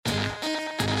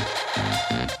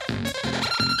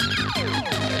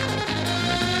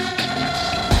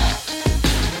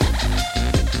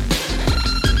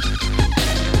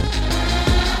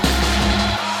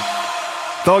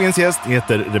Dagens gäst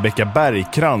heter Rebecca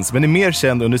Bergkrans, men är mer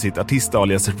känd under sitt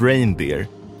artistalias Reindeer.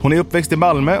 Hon är uppväxt i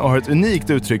Malmö och har ett unikt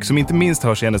uttryck som inte minst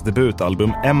hörs i hennes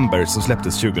debutalbum Ember som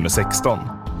släpptes 2016.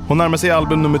 Hon närmar sig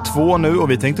album nummer 2 nu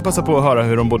och vi tänkte passa på att höra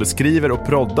hur hon både skriver och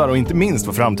proddar och inte minst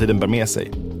vad framtiden bär med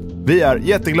sig. Vi är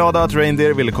jätteglada att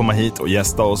Reindeer ville komma hit och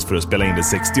gästa oss för att spela in det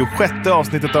 66:e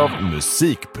avsnittet av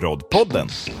Musikproddpodden.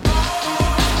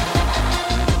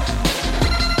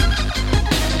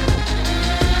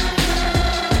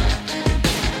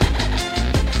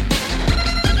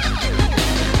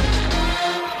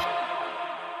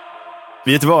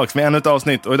 Vi är tillbaka med ännu ett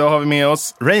avsnitt och idag har vi med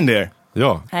oss Reindeer.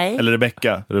 Ja. Hej. Eller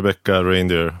Rebecca. Rebecca,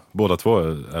 Reindeer. Båda två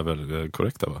är väl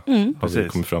korrekta, va? Har vi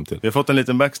kommit fram till. Vi har fått en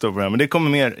liten backstory på det här, men det kommer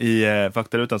mer i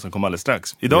faktarutan som kommer alldeles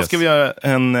strax. Idag ska vi göra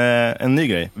en ny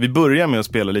grej. Vi börjar med att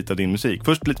spela lite av din musik.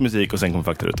 Först lite musik och sen kommer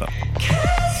faktarutan.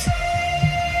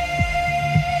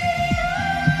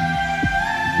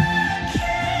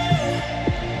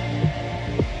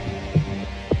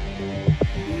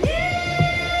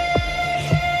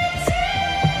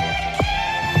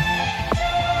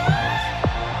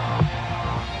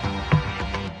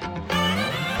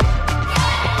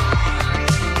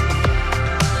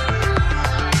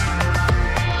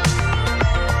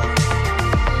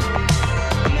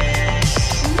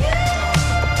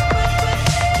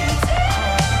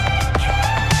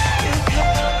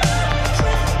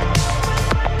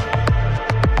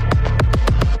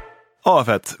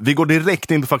 Fett. Vi går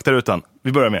direkt in på faktarutan.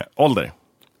 Vi börjar med ålder.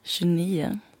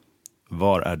 29.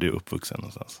 Var är du uppvuxen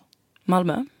någonstans?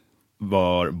 Malmö.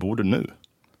 Var bor du nu?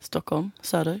 Stockholm,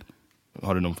 söder.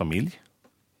 Har du någon familj?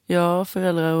 Ja,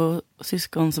 föräldrar och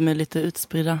syskon som är lite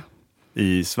utspridda.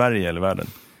 I Sverige eller världen?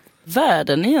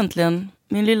 Världen egentligen.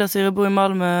 Min lilla syra bor i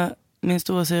Malmö, min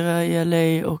stora syra i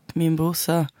LA och min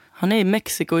brorsa. Han är i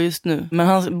Mexiko just nu. Men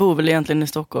han bor väl egentligen i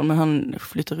Stockholm, men han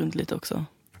flyttar runt lite också.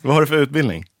 Vad har du för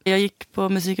utbildning? Jag gick på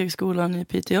Musikhögskolan i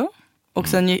Piteå. Och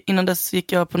sen innan dess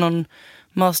gick jag på någon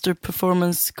Master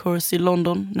Performance Course i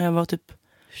London när jag var typ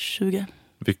 20.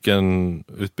 Vilken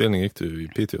utbildning gick du i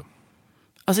Piteå?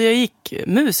 Alltså jag gick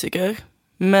musiker.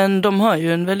 Men de har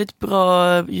ju en väldigt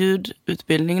bra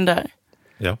ljudutbildning där.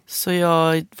 Ja. Så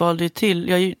jag valde till,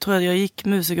 jag tror att jag gick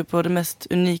musiker på det mest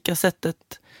unika sättet.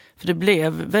 För det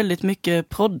blev väldigt mycket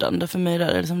proddande för mig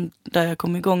där. Liksom där jag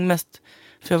kom igång mest.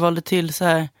 För jag valde till så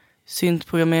här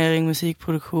syntprogrammering,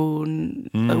 musikproduktion,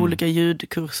 olika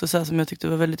ljudkurser så här, som jag tyckte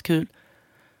var väldigt kul.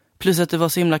 Plus att det var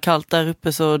så himla kallt där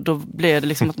uppe, så då blev det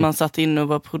liksom att man satt in och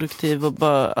var produktiv och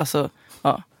bara, alltså,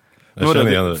 ja. Jag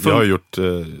känner igen det.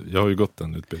 Jag har ju gått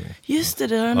den utbildningen. Just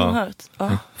det har jag nog hört.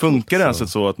 Ja. Funkar det alltså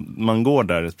så att man går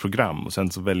där ett program och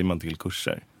sen så väljer man till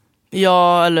kurser?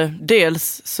 Ja, eller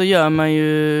dels så gör man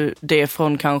ju det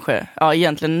från kanske, ja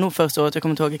egentligen nog första året, jag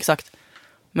kommer inte ihåg exakt.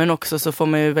 Men också så får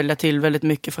man ju välja till väldigt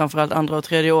mycket, framförallt andra och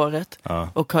tredje året.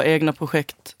 Och ha egna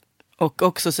projekt. Och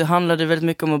också så handlar det väldigt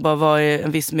mycket om att bara vara i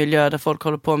en viss miljö där folk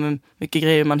håller på med mycket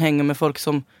grejer. Man hänger med folk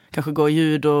som kanske går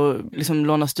ljud och liksom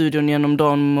lånar studion genom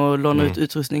dem och lånar ut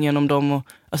utrustning genom dem. Och,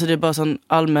 alltså det är bara sån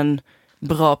allmän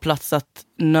bra plats att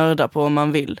nörda på om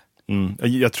man vill.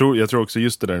 Jag tror också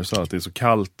just det där du sa, att det är så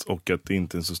kallt och att det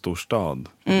inte är en så stor stad.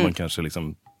 Man kanske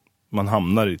liksom, man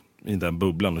hamnar i den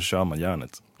bubblan och kör man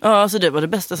järnet. Ja, alltså det var det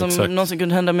bästa som någonsin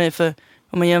kunde hända mig. För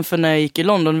om man jämför när jag gick i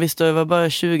London, visst jag var bara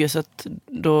 20, så att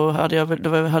då hade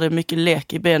jag mycket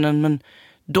lek i benen. Men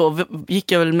då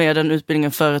gick jag väl med den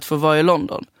utbildningen för att få vara i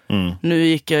London. Nu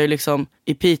gick jag ju liksom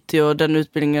i Piteå, den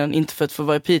utbildningen inte för att få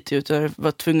vara i Piteå, utan jag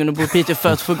var tvungen att bo i Piteå för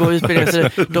att få gå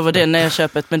utbildningen. Så då var det när jag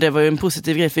köpet, men det var ju en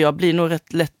positiv grej, för jag blir nog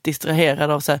rätt lätt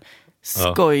distraherad av så här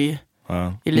skoj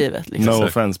i livet. Liksom. No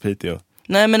offense Piteå.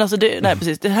 Nej men alltså, nej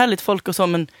precis, det är härligt folk och så,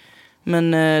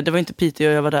 men det var inte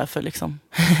Piteå jag var där för liksom.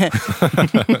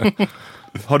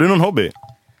 Har du någon hobby?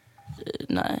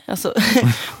 Nej, alltså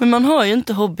men man har ju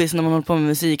inte hobbys när man håller på med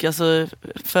musik. Alltså,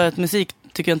 för att musik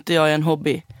tycker inte jag är en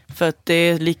hobby. För att det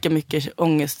är lika mycket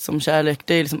ångest som kärlek.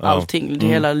 Det är liksom allting, det är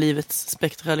hela livets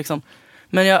spektra liksom.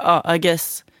 Men I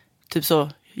guess typ så,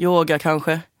 yoga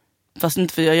kanske. Fast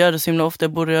inte för jag gör det så himla ofta,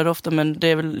 jag borde göra det ofta. Men det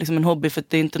är väl liksom en hobby, för att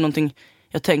det är inte någonting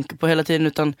jag tänker på hela tiden,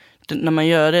 utan när man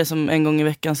gör det som en gång i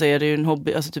veckan så är det ju en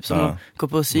hobby, alltså typ som att gå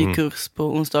på sykurs på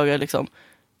onsdagar liksom.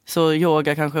 Så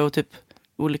yoga kanske, och typ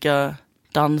olika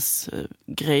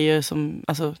dansgrejer som,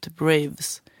 alltså typ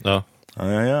raves. Ja.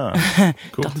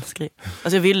 Dansgrejer.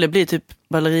 Alltså jag ville bli typ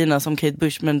ballerina som Kate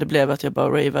Bush, men det blev att jag bara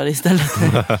ravade istället.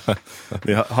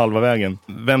 Det är halva vägen.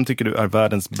 Vem tycker du är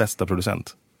världens bästa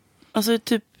producent? Alltså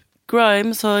typ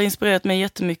Grimes har inspirerat mig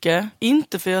jättemycket.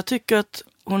 Inte för jag tycker att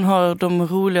hon har de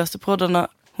roligaste proddarna.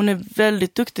 Hon är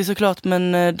väldigt duktig såklart,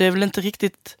 men det är väl inte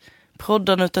riktigt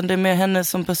proddarna utan det är mer henne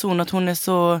som person, att hon är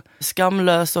så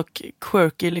skamlös och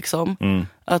quirky liksom.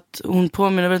 Att hon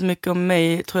påminner väldigt mycket om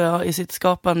mig, tror jag, i sitt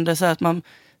skapande, så att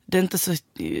det är inte så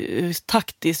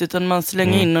taktiskt utan man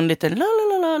slänger in någon liten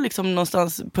lalalala liksom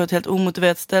någonstans på ett helt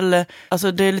omotiverat ställe.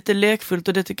 Alltså det är lite lekfullt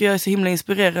och det tycker jag är så himla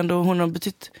inspirerande och hon har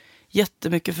betytt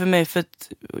jättemycket för mig för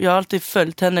att jag har alltid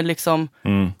följt henne liksom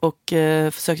och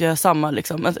försökt göra samma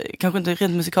liksom. Alltså, kanske inte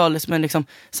rent musikaliskt men liksom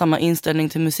samma inställning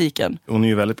till musiken. Hon är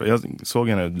ju väldigt bra. Jag såg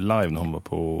henne live när hon var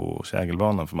på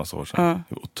Kägelbanan för massa år sedan.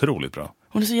 Otroligt bra.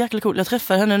 Hon är så jäkla cool. Jag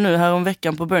träffade henne nu här om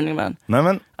veckan på Burning Man.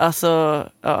 Nämen. Alltså,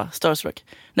 ja, starstruck.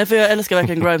 Nej, för jag älskar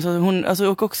verkligen Grimes.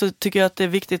 Och också tycker jag att det är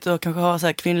viktigt att kanske ha så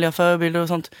här kvinnliga förebilder och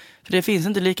sånt. För det finns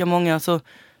inte lika många. Så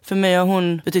för mig har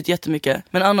hon betytt jättemycket.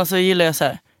 Men annars så gillar jag så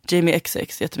här Jamie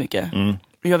XX jättemycket.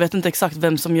 Jag vet inte exakt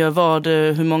vem som gör vad,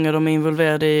 hur många de är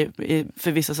involverade i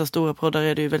för vissa så stora poddar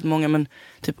är det ju väldigt många, men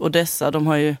typ Odessa, de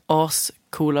har ju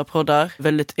ascoola poddar,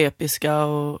 väldigt episka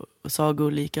och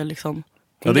sagolika liksom.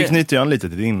 Ja, det knyter ju an lite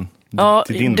till din. Ja,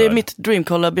 till din det är värld. mitt dream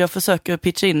collab. Jag försöker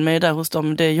pitcha in mig där hos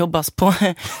dem. Det jobbas på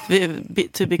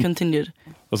to be continued.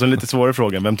 Och så en lite svårare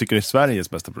fråga, vem tycker är Sveriges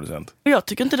bästa producent? Jag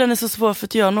tycker inte den är så svår för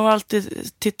att jag har nog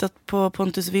alltid tittat på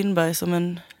Pontus Winberg som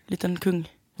en liten kung.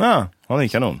 Ja, han är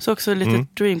kanon. Så också lite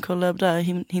dream collab där,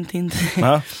 hint hint.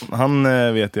 Ja, han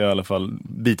vet jag i alla fall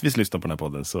bitvis lyssnar på den här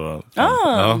podden. Så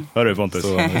hör du Pontus.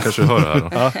 Så kanske vi hör det här då.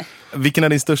 Ja. Vilken är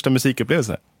din största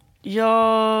musikupplevelse?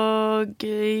 Jag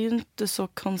är ju inte så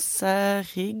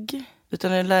konsertig.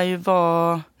 Utan det lär ju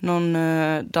vara någon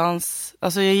dans.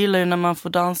 Alltså jag gillar ju när man får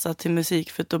dansa till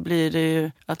musik. För då blir det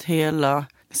ju att hela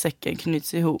säcken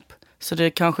knyts ihop. Så det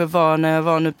kanske var när jag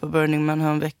var nu på Burning Man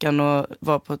här en veckan och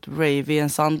var på ett rave i en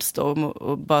sandstorm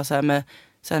och bara så här med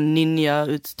så här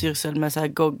ninja-utstyrsel med så här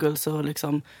goggles och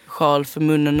liksom sjal för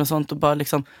munnen och sånt och bara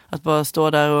liksom att bara stå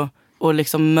där och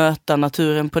liksom möta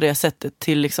naturen på det sättet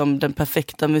till liksom den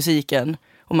perfekta musiken.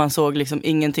 Och man såg liksom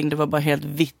ingenting, det var bara helt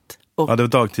vitt. Och ja, det var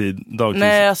dagtid.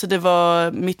 Nej, alltså det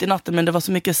var mitt i natten men det var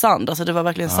så mycket sand, alltså det var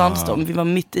verkligen sandstorm, vi var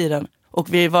mitt i den.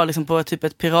 Och vi var liksom på typ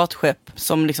ett piratskepp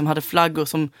som liksom hade flaggor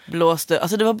som blåste.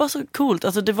 Alltså det var bara så coolt.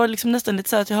 Alltså det var liksom nästan lite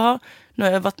så här att nu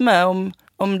har jag varit med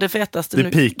om det fetaste.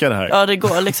 Det pikar det här. Ja, det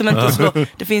går liksom inte att slå.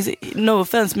 Det finns no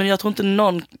offense, men jag tror inte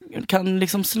någon kan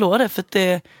liksom slå det. För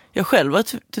att jag själv var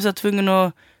typ så tvungen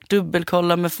att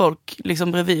dubbelkolla med folk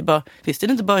liksom bredvid. Bara, visst är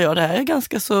det inte bara jag, det här är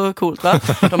ganska så coolt va?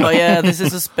 De bara, yeah, this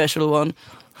is a special one.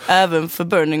 Även för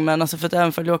Burning Man, alltså för att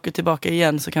även för jag åker tillbaka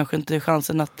igen så kanske inte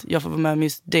chansen att jag får vara med om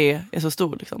just det är så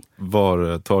stor liksom.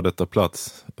 Var tar detta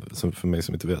plats för mig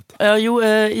som inte vet?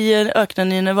 I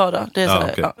öknen i Nevada. Det är så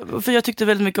här, okay. För jag tyckte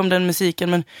väldigt mycket om den musiken,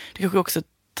 men det kanske också är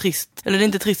trist. Eller det är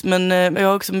inte trist, men jag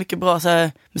har också mycket bra så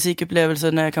här,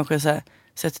 musikupplevelser när jag kanske så här,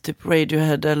 sett typ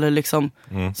Radiohead eller liksom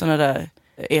såna där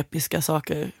episka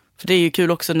saker. För det är ju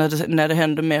kul också när det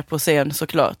händer mer på scen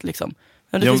såklart liksom.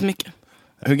 Men det finns mycket.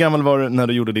 Hur gammal var du när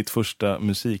du gjorde ditt första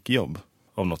musikjobb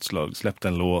av något slag? Släppte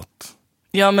en låt?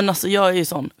 Ja, men alltså jag är ju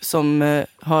sån som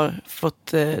har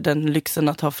fått den lyxen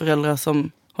att ha föräldrar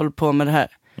som håller på med det här.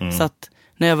 Så att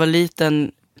när jag var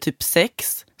liten, typ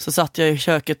 6, så satt jag i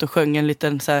köket och sjöng en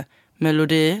liten så här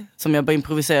melodi som jag bara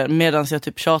improviserade medan jag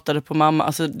typ tjatade på mamma.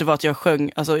 Alltså det var att jag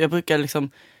sjöng, alltså jag brukar liksom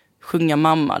sjunga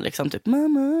mamma liksom typ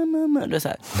mamma, det är så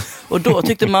här. Och då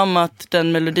tyckte mamma att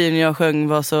den melodin jag sjöng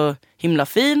var så himla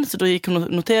fin, så då gick hon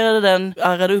och noterade den,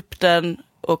 arrade upp den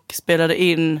och spelade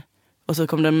in, och så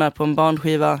kom den med på en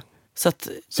barnskiva. Så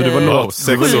det var låt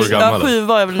 6 år gammal. 7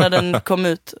 var jag väl när den kom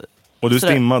ut. Och du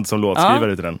stimmad som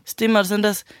låtskrivare till den? Stimmad sen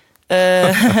dess.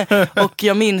 Och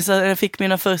jag minns att jag fick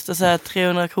mina första så här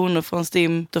 300 kronor från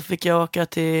Stim. Då fick jag åka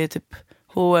till typ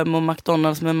H&M och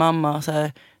McDonalds med mamma, så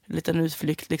här liten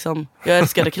utflykt liksom. Jag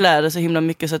älskade kläder så himla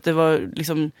mycket så att det var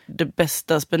liksom det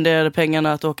bästa spenderade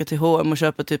pengarna att åka till H&M och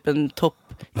köpa typ en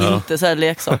topp, inte så här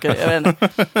leksaker, jag vet inte.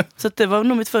 Så att det var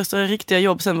nog mitt första riktiga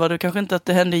jobb. Sen var det kanske inte att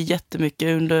det hände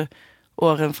jättemycket under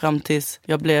åren fram tills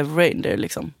jag blev reindeer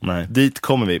liksom. Nej, dit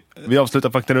kommer vi. Vi avslutar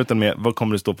faktarutan med, vad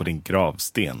kommer det stå på din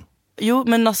gravsten? Jo,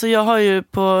 men alltså jag har ju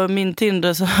på min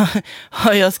Tinder så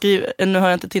har jag skrivit, nu har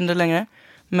jag inte Tinder längre,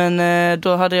 men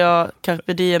då hade jag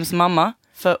Carpe Diems mamma.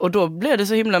 Och då blev det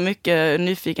så himla mycket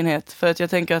nyfikenhet. För att jag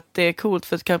tänker att det är coolt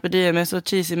för att Carpe Diem är så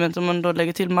cheesy. Men om man då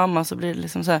lägger till mamma så blir det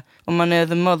liksom så här. Om man är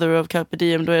the mother of Carpe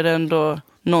Diem, då är det ändå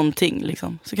någonting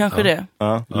liksom. Så kanske det.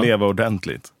 Ja, leva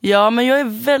ordentligt. Ja, men jag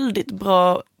är väldigt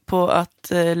bra på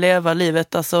att leva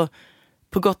livet. Alltså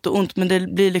på gott och ont. Men det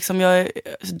blir liksom, jag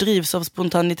drivs av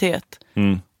spontanitet.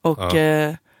 Och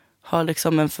har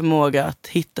liksom en förmåga att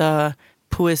hitta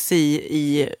poesi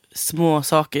i små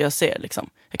saker jag ser liksom.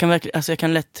 Jag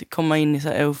kan lätt komma in i så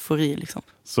här eufori liksom.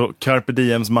 Så Carpe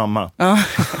Diems mamma. Ja.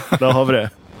 Där har vi det.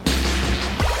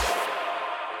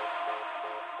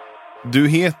 Du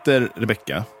heter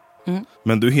Rebecca.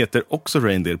 Men du heter också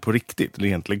Reindeer på riktigt,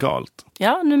 rent legalt.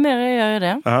 Ja, numera gör jag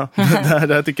det. Ja,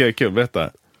 det här tycker jag är kul, berätta.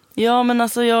 Ja, men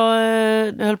alltså jag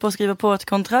höll på att skriva på ett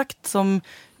kontrakt som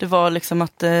det var liksom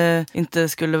att det inte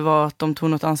skulle vara att de tog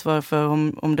något ansvar för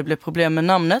om det blev problem med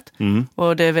namnet.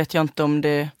 Och det vet jag inte om det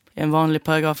är en vanlig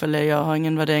paragraf eller jag har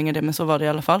ingen värdering i det, men så var det i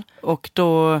alla fall. Och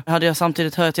då hade jag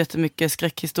samtidigt hört jättemycket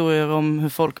skräckhistorier om hur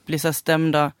folk blir så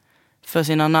stämda för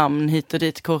sina namn hit och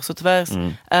dit, kors och tvärs.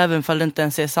 Även fall det inte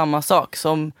ens är samma sak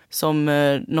som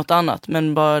något annat,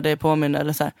 men bara det påminner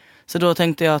eller så här. Så då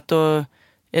tänkte jag att då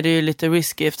är det ju lite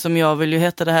risky eftersom jag vill ju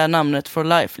heta det här namnet for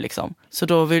life liksom. Så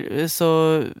då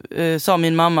sa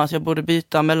min mamma att jag borde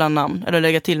byta mellannamn eller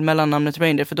lägga till mellannamnet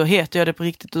Reindeer, för då heter jag det på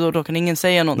riktigt och då kan ingen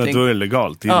säga någonting. Nej, då är det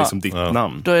legalt, det är liksom ditt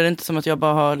namn. Då är det inte som att jag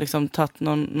bara har liksom tagit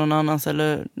någon annans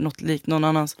eller något likt någon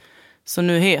annans. Så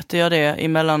nu heter jag det i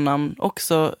mellannamn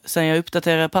också. Sen jag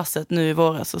uppdaterade passet nu i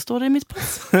våras så står det i mitt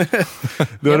pass.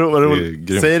 Det var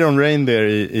roligt. Säger de Reindeer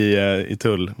i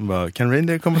tull? Bara, kan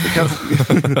Reindeer komma till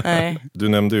kassan? Nej. Du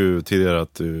nämnde ju tidigare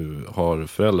att du har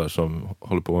föräldrar som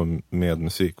håller på med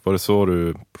musik. Var det så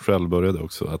du själv började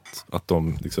också? Att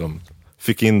de liksom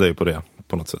fick in dig på det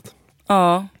på något sätt?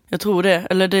 Ja, jag tror det.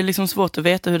 Eller det är liksom svårt att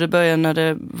veta hur det började när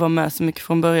det var med så mycket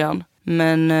från början.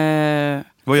 Men...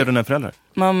 Vad gör dina föräldrar?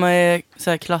 Mamma är så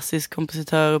här klassisk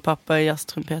kompositör och pappa är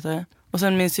jazztrumpetare. Och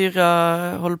sen min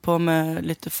syrra håller på med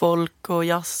lite folk och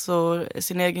jazz och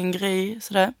sin egen grej.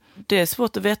 Sådär. Det är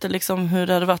svårt att veta liksom hur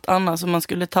det hade varit annars om man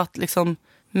skulle tagit liksom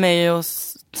mig och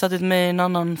satt mig i en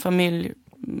annan familj.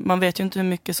 Man vet ju inte hur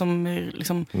mycket som är,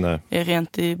 liksom, är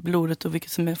rent i blodet och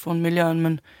vilket som är från miljön.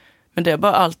 Men det har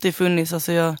bara alltid funnits.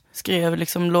 Alltså jag skrev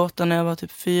liksom låtar när jag var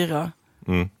typ 4.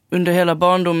 Under hela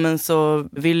barndomen så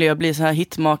ville jag bli så här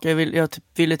hitmakare. Jag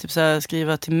ville typ så här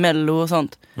skriva till Mello och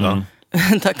sånt.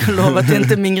 Tack och lov att det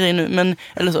inte är min grej nu. Men,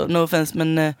 eller så, no offense.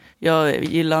 Men jag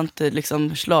gillar inte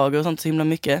liksom slager och sånt så himla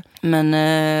mycket. Men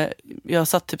jag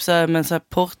satt typ så här med en så här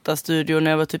portastudio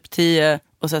när jag var typ 10.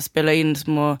 Och så här spelade in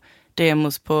små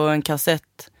demos på en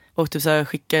kassett. Och typ så här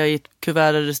skickade i ett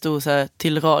kuvert där det stod så här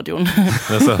till radion.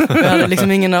 Jag hade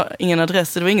liksom ingen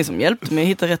adress. Det var ingen som hjälpte mig att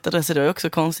hitta rätt adress. Det var också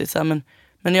konstigt så här,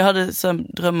 men jag hade så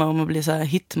drömmar om att bli så här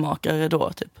hitmakare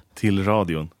då typ. Till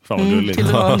radion. Fan vad gulligt.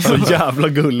 Så jävla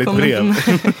gulligt brev.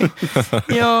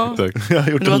 Ja. Jag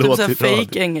har gjort det var en typ låt så här till radio.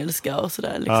 fake engelska och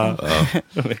sådär liksom.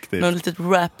 Ja. Någon litet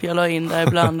rap jag la in där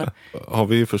ibland. Har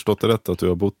vi förstått det rätt att du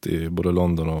har bott i både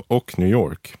London och New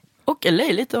York? Och LA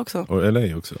lite också. Och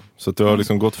LA också. Så att du har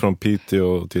liksom gått från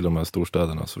Piteå till de här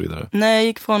storstäderna och så vidare. Nej, jag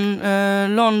gick från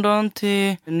London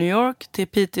till New York, till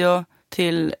Piteå,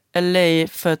 till LA.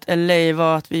 För att LA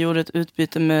var att vi gjorde ett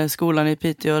utbyte med skolan i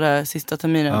Piteå där sista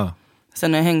terminen.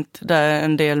 Sen har jag hängt där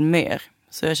en del mer.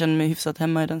 Så jag känner mig hyfsat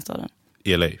hemma i den staden.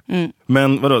 I LA.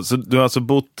 Men vadå, så du har alltså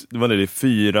bott i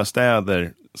 4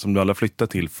 städer som du alla flyttat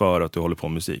till för att du håller på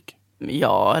med musik?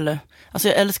 Ja, eller... Alltså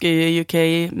jag älskar ju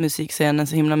UK-musikscenen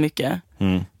så himla mycket.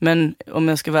 Men om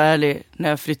jag ska vara ärlig, när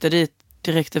jag flyttade dit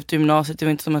direkt efter gymnasiet, det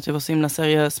var inte som att jag var så himla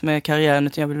seriös med karriären,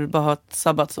 utan jag ville bara ha ett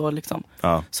sabbatsår liksom.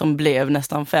 Som blev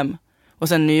nästan 5. Och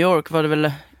sen New York var det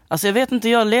väl... Alltså jag vet inte,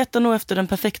 jag letar nog efter den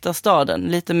perfekta staden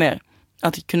lite mer.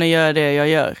 Att kunna göra det jag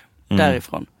gör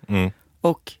därifrån.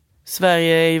 Och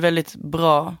Sverige är ju väldigt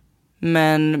bra,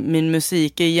 men min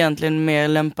musik är egentligen mer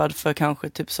lämpad för kanske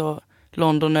typ så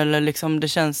London, eller liksom det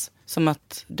känns som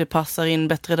att det passar in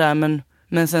bättre där,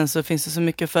 men sen så finns det så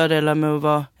mycket fördelar med att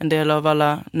vara en del av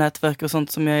alla nätverk och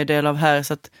sånt som jag är del av här,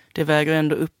 så att det väger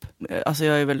ändå upp. Alltså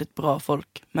jag är väldigt bra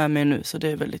folk med mig nu, så det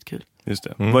är väldigt kul. Just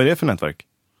det. Vad är det för nätverk?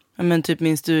 Ja, men typ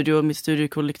min studio, mitt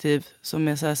studiokollektiv som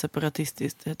är så här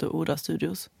separatistiskt, det heter Oda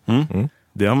Studios.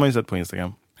 Det har man ju sett på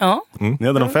Instagram. Ja. Ni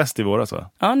hade någon fest i våras, va?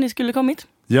 Ja, ni skulle kommit.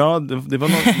 Ja, det var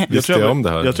någon...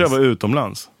 jag tror jag var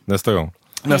utomlands. Nästa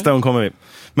gång kommer vi.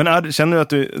 Men känner du att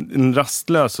du är en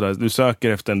rastlös sådär? Du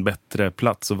söker efter en bättre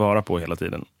plats att vara på hela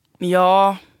tiden?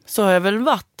 Ja, så har jag väl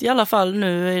varit i alla fall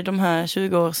nu i de här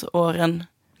 20-årsåren.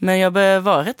 Men jag börjar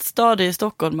vara rätt stadig i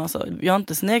Stockholm. Alltså. Jag har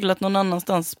inte sneglat någon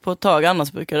annanstans på ett tag.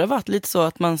 Annars brukar det varit lite så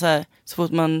att man så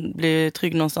fort man blir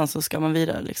trygg någonstans så ska man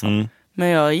vidare liksom. Men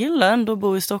jag gillar ändå att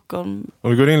bo i Stockholm.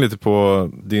 Om vi går in lite på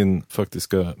din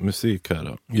faktiska musik här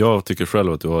då. Jag tycker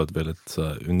själv att du har ett väldigt så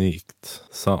här, unikt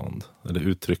sound. Eller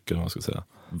uttryck, eller vad man ska säga.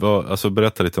 Alltså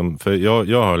berätta lite om, för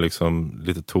jag har liksom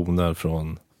lite toner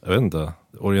från, jag vet inte,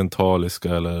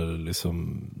 orientaliska eller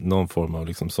liksom någon form av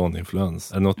liksom sån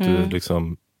influens. Är det något du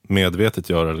liksom medvetet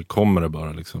gör, eller kommer det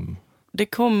bara liksom det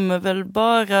kommer väl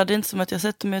bara, det är inte som att jag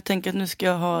sätter mig och tänker att nu ska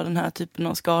jag ha den här typen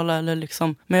av skala eller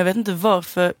liksom, men jag vet inte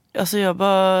varför, alltså jag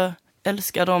bara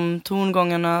älskar de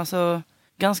tongångarna, alltså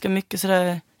ganska mycket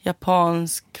sådär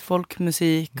japansk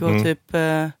folkmusik och typ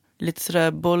lite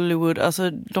sådär Bollywood, alltså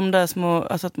de där små,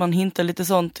 alltså att man hintar lite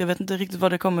sånt, jag vet inte riktigt var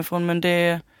det kommer ifrån, men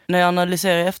det, när jag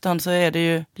analyserar i efterhand så är det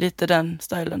ju lite den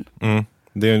stilen.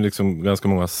 Det är liksom ganska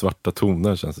många svarta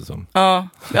toner känns det som. Ja,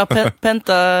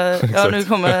 penta, ja nu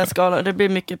kommer skala, det blir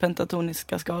mycket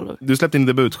pentatoniska skalor. Du släppte in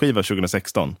debutskiva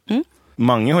 2016.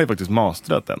 Mange har ju faktiskt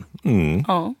masterat den.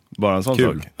 Ja. Bara en sån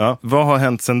sak. Ja. Vad har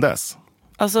hänt sedan dess?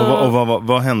 Alltså, och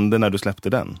vad hände när du släppte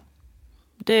den?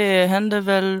 Det hände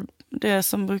väl det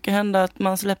som brukar hända, att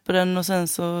man släpper den och sen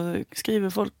så skriver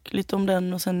folk lite om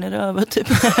den och sen är det över typ.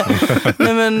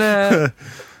 Nej men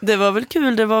det var väl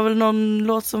kul, det var väl någon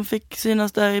låt som fick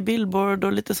synas där i Billboard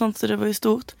och lite sånt, så det var ju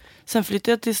stort. Sen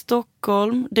flyttade jag till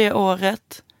Stockholm det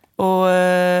året och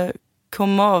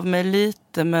kom av mig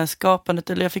lite med skapandet,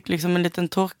 eller jag fick liksom en liten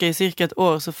torka i cirka ett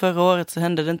år, så förra året så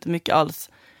hände det inte mycket alls.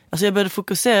 Alltså jag började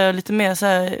fokusera lite mer så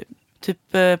här, typ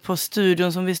på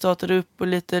studion som vi startade upp och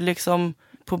lite liksom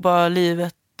på bara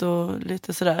livet och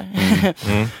lite sådär.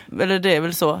 Eller det är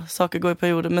väl så, saker går i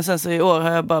perioder, men sen så i år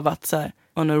har jag bara varit så här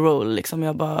on a roll liksom,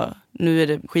 jag bara, nu är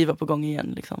det skiva på gång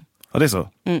igen liksom. Ja, det är så?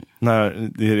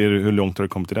 Hur långt har du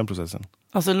kommit i den processen?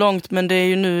 Alltså långt, men det är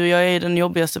ju nu jag är i den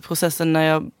jobbigaste processen när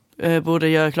jag borde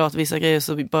göra klart vissa grejer,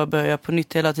 så vi bara börjar på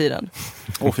nytt hela tiden.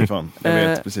 Fy fan, jag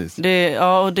vet precis.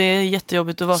 Och det är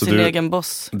jättejobbigt att vara sin egen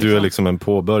boss. Liksom. Du är liksom en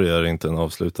påbörjare, inte en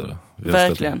avslutare.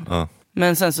 Verkligen. Ja.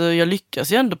 Men sen så jag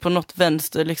lyckas ju ändå på något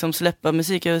vänster liksom släppa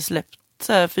musik. Jag har släppt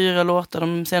så här 4 låtar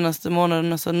de senaste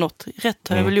månaderna, så något rätt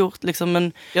har jag väl gjort liksom.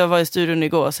 Men jag var i studion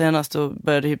igår senast och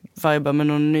började viba med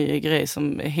någon ny grej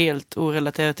som är helt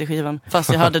orelaterad till skivan.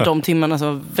 Fast jag hade de timmarna som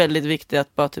var väldigt viktiga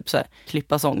att bara typ så här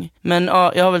klippa sång. Men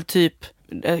ja, jag har väl typ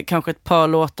kanske ett par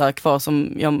låtar kvar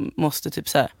som jag måste typ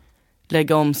så här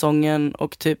lägga om sången,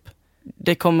 och typ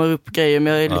det kommer upp grejer,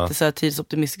 men jag är lite så här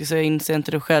tidsoptimistisk så jag inser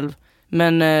inte det själv.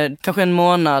 Men kanske en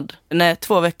månad,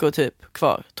 2 veckor typ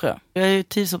kvar tror jag. Jag är ju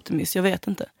tidsoptimist, jag vet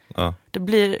inte. Ja. Det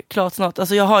blir klart snart.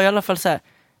 Alltså jag har i alla fall så här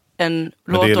en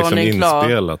låtordning klar. Men det är liksom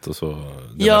inspelat och så,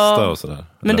 det mesta och sådär.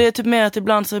 Men det är typ mer att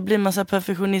ibland så blir man så här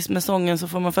perfektionist med sången, så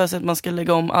får man för sig att man ska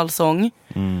lägga om all sång.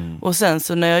 Och sen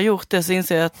så när jag har gjort det så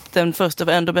inser jag att den första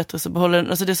var ändå bättre, så behåller den.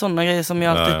 Alltså det är sådana grejer som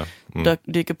jag alltid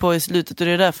dyker på i slutet, och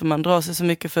det är därför man drar sig så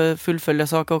mycket för fullfölja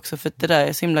saker också, för det där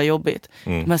är så himla jobbigt.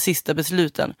 De här sista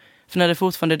besluten. För när det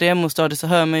fortfarande är demostadiet så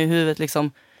hör man ju i huvudet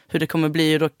liksom hur det kommer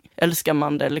bli, och då älskar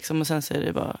man det liksom, och sen så är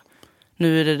det bara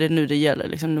nu är det nu det gäller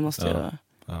liksom, nu måste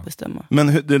jag bestämma. Men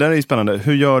det där är ju spännande.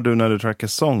 Hur gör du när du trackar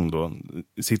sång då?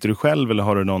 Sitter du själv eller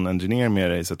har du någon engineer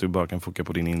med dig så att du bara kan fokusera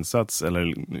på din insats,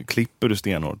 eller klipper du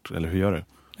stenhårt, eller hur gör du?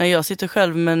 Nej, jag sitter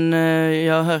själv, men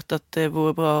jag har hört att det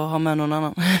vore bra att ha med någon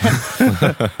annan.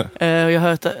 Jag har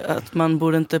hört att man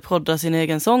borde inte prodda sin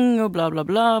egen sång och bla bla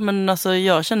bla, men alltså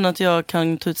jag känner att jag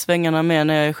kan ta ut svängarna med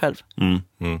när jag är själv.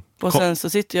 Och sen så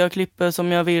sitter jag och klipper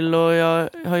som jag vill, och jag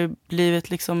har ju blivit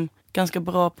liksom ganska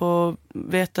bra på att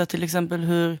veta till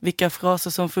exempel vilka fraser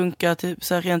som funkar typ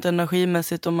så här rent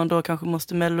energimässigt, om man då kanske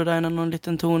måste melodina någon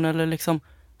liten ton, eller liksom,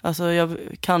 alltså jag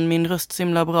kan min röst så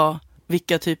himla bra.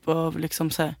 Vilka typer av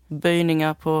liksom så här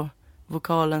böjningar på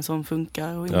vokalen som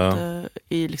funkar och inte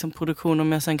i liksom produktion,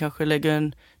 om jag sen kanske lägger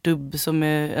en dubb som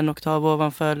är en oktav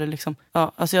ovanför, eller liksom.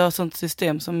 Ja, alltså jag har ett sånt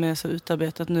system som är så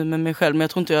utarbetat nu med mig själv, men jag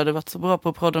tror inte jag hade varit så bra på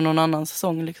att prodda någon annans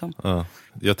sång liksom. Ja.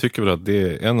 Jag tycker väl att det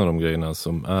är en av de grejerna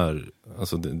som är,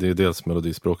 alltså det är dels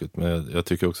melodispråket, men jag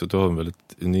tycker också att du har en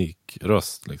väldigt unik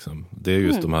röst liksom. Det är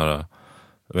just de här,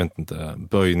 jag vet inte,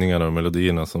 böjningarna och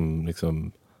melodierna som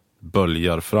liksom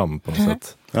böljar fram på något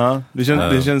sätt. Ja,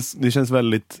 det känns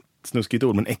väldigt snuskigt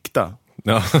ord, men äkta.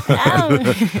 Ja.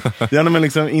 Ja, men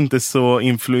liksom inte så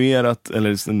influerat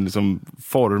eller liksom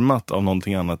format av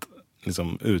någonting annat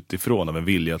liksom utifrån, av en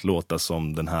vilja att låta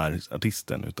som den här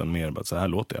artisten, utan mer bara så här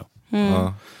låter jag.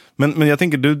 Ja. Men jag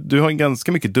tänker, du har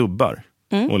ganska mycket dubbar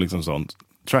och liksom sånt.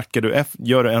 Trackar du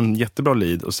gör du en jättebra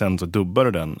lead och sen så dubbar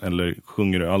du den, eller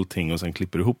sjunger du allting och sen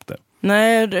klipper du ihop det?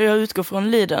 Nej, jag utgår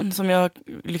från leaden som jag har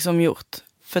liksom gjort.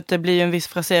 För att det blir en viss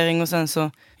frasering, och sen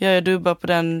så gör jag dubbar på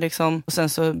den liksom. Och sen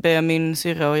så ber jag min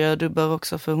syrra och gör dubbar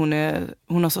också, för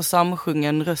hon har så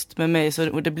samsjungen röst med mig, så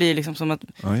och det blir liksom som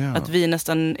att vi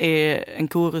nästan är en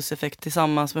koruseffekt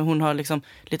tillsammans, men hon har liksom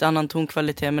lite annan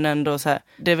tonkvalitet, men ändå så här.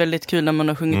 Det är väldigt kul när man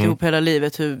har sjungit ihop hela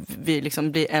livet, hur vi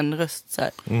liksom blir en röst så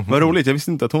här. Vad roligt, jag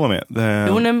visste inte att hon var med.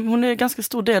 Hon är en ganska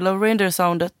stor del av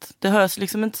reindeer-soundet. Det hörs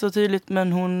liksom inte så tydligt,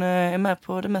 men hon är med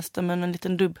på det mesta med en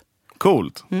liten dubb.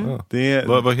 Coolt. Det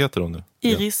Vad heter hon nu?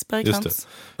 Iris Bergkrantz. Just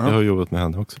det. Jag har jobbat med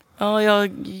henne också. Ja,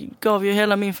 jag gav ju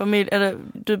hela min familj, eller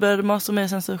du började massa med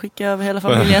sen så skickade jag över hela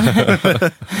familjen.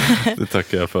 Det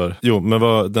tackar jag för. Jo, men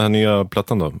den här nya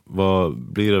plattan då? Vad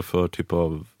blir det för typ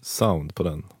av sound på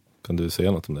den? Kan du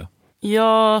säga något om det?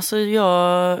 Ja, så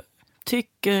jag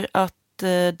tycker att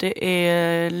det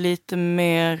är lite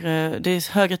mer, det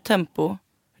är högre tempo.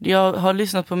 Jag har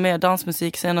lyssnat på mer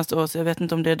dansmusik senaste år, så jag vet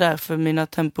inte om det är därför mina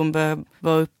tempon börjar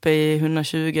vara uppe i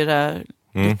 120 där.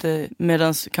 Lite,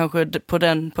 medans kanske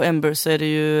på Ember så är det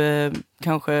ju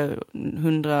kanske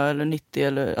 100 eller 90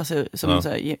 eller alltså som man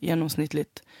säger,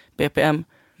 genomsnittligt BPM.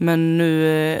 Men nu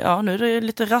är det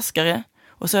lite raskare.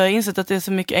 Och så har jag insett att det är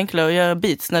så mycket enklare att göra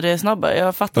beats när det är snabbare. Jag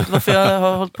har fattat varför jag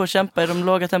har hållit på att kämpa i de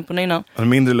låga tempona innan.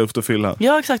 Mindre luft att fylla.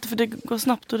 Ja, exakt, för det går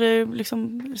snabbt och det är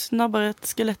liksom snabbare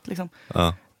ett skelett liksom.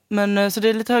 Ja. Men så det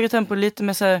är lite högre tempo, lite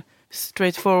mer så här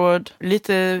straightforward,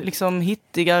 lite liksom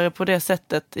hittigare på det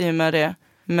sättet i och med det.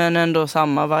 Men ändå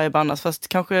samma varje band. Fast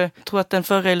kanske tror att den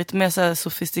förra är lite mer så här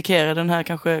sofistikerad. Den här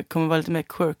kanske kommer vara lite mer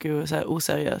quirky och så här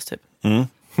oseriös typ.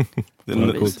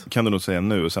 Det kan du nog säga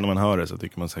nu. Och sen när man hör det så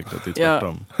tycker man säkert att det är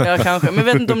tvärtom. Ja, kanske. Men jag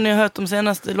vet inte om ni har hört de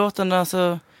senaste låtarna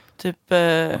så typ...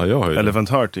 Elephant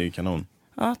Heart är kanon.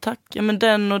 Ja, tack. Ja, men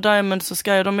den och Diamonds och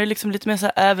Sky, de är liksom lite mer så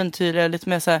här äventyrliga, lite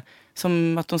mer så här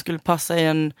som att de skulle passa i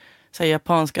en så här,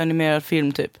 japansk animerad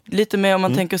film typ. Lite mer om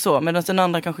man tänker så, medan den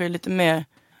andra kanske är lite mer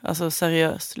alltså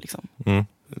seriös liksom.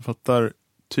 Jag fattar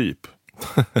typ.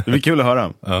 Det blir kul att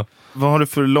höra. Ja. Vad har du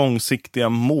för långsiktiga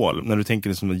mål när du tänker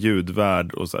dig som en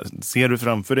ljudvärd? Och så här, ser du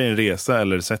framför dig en resa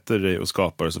eller sätter dig och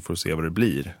skapar så får du se vad det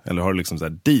blir? Eller har du liksom så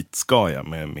här, dit ska jag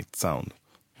med mitt sound?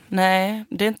 Nej,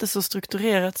 det är inte så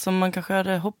strukturerat som man kanske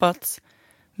hade hoppats.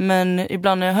 Men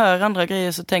ibland när jag hör andra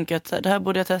grejer så tänker jag att det här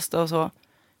borde jag testa och så.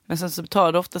 Men sen så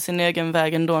tar det ofta sin egen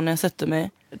väg ändå när jag sätter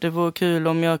mig. Det vore kul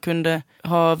om jag kunde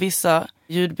ha vissa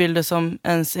ljudbilder som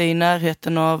ens är i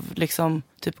närheten av liksom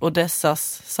typ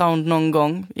Odessas sound någon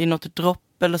gång i något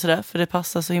dropp eller sådär, för det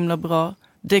passar så himla bra.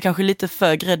 Det är kanske lite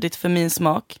för gräddigt för min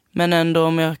smak, men ändå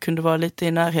om jag kunde vara lite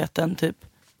i närheten typ.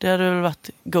 Det hade väl varit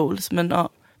goals, men ja,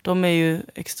 de är ju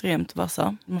extremt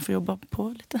vassa. Man får jobba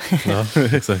på lite. Ja,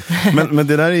 exakt. Men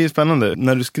det där är ju spännande.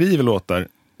 När du skriver låtar,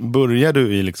 börjar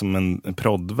du i liksom en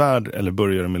proddvärld eller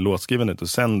börjar du med låtskrivandet och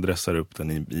sen dressar upp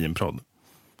den i en prodd?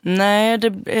 Nej,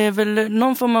 det är väl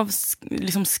någon form av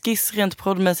liksom skiss rent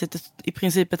proddmässigt, i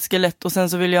princip ett skelett, och sen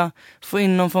så vill jag få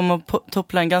in någon form av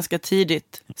topline ganska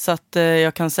tidigt så att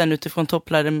jag kan sen utifrån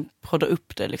toplinen prodda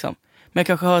upp det liksom. Men jag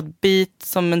kanske har ett beat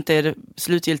som inte är det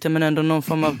slutgiltiga men ändå någon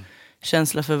form av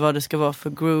känsla för vad det ska vara för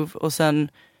groove och sen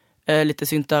lite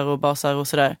syntar och basar och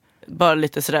sådär. Bara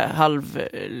lite sådär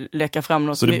leka fram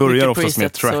något. Så det börjar oftast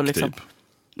med track liksom. Typ?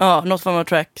 Ja, något form av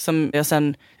track som jag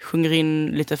sen sjunger in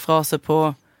lite fraser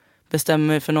på, bestämmer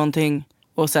mig för någonting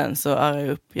och sen så är jag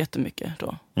upp jättemycket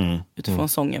då utifrån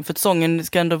sången. För att sången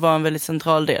ska ändå vara en väldigt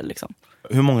central del liksom.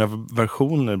 Hur många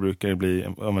versioner brukar det bli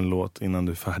av en låt innan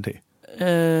du är färdig?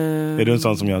 Är du en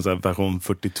sån som gör så här, version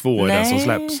 42 är den som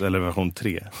släpps eller version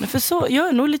 3? Nej, för så, jag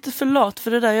är nog lite för lat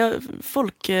för det där.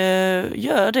 Folk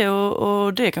gör det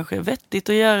och det kanske är vettigt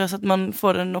att göra så att man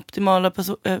får den optimala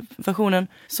versionen.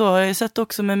 Så har jag ju sett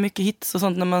också med mycket hits och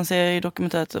sånt när man ser i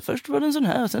dokumentäret. Så först var det en sån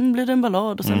här och sen blev det en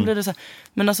ballad och sen blev det så här.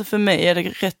 Men alltså för mig är det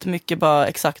rätt mycket bara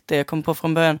exakt det jag kom på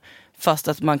från början. Fast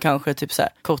att man kanske typ så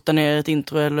här, kortar ner ett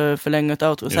intro eller förlänger ett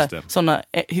outro. Sådana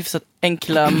hyfsat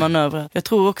enkla manövrar. Jag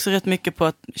tror också rätt mycket på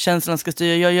att känslan ska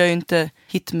styra. Jag gör ju inte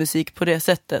hitmusik på det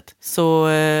sättet. Så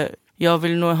jag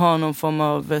vill nog ha någon form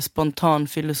av spontan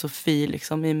filosofi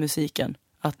liksom, i musiken.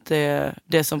 Att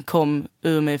det som kom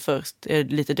ur mig först är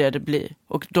lite det blir.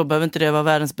 Och då behöver inte det vara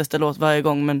världens bästa låt varje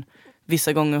gång. Men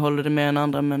vissa gånger håller det mer än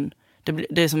andra. Men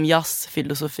det är som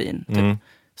jazzfilosofin typ,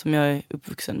 som jag är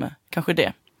uppvuxen med. Kanske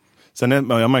det. Sen jag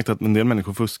har märkt att en del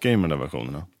människor fuskar ju med de där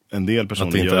versionerna. En del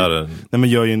personer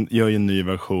gör ju en ny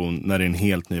version när det är en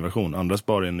helt ny version. Andra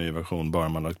sparar en ny version bara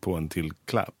man lagt på en till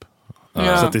clap.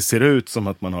 Ja. Så att det ser ut som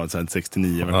att man har ett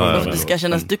 69-version. Det ska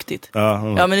kännas duktigt.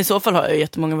 Ja, men i så fall har jag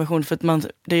jättemånga versioner. För att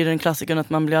det är ju den klassiken att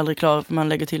man blir aldrig klar. För man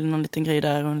lägger till någon liten grej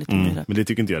där och en liten grej där. Men det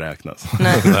tycker inte jag räknas.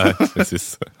 Nej. Nej,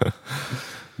 precis.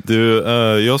 Du,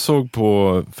 jag såg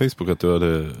på Facebook att du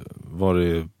hade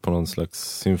varit på någon slags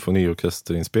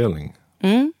symfoniorkesterinspelning.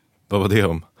 Vad var det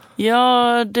om?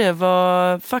 Ja, det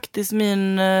var faktiskt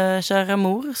min kära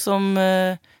mor som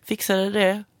fixade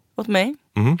det åt mig.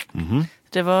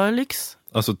 Det var lyx.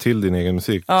 Alltså till din egen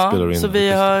musik? Ja, spelar du in så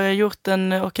vi har gjort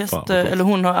en orkester, eller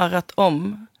hon har arrat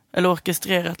om, eller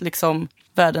orkestrerat liksom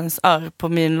världens arr på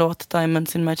min låt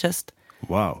Diamonds in my chest.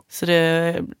 Wow. Så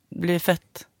det blir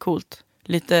fett coolt.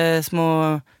 lite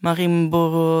små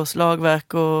marimbor och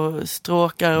slagverk och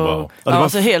stråkar och Wow. Ja, det var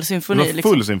alltså hel symfoni. Det var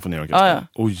full symfoniorkester. Ja.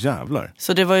 Åh jävlar.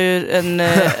 Så det var ju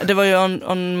det var ju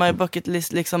on my bucket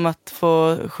list liksom att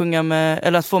få sjunga med,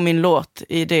 eller att få min låt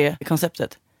i det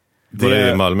konceptet. Var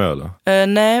det i Malmö eller?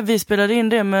 Nej, vi spelade in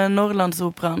det med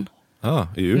Norrlandsoperan.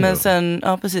 I Umeå. Men sen,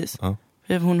 ja precis. Ja.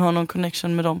 Hon har någon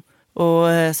connection med dem.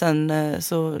 Och sen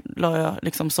så la jag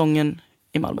liksom sången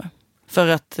i Malmö. För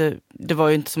att det var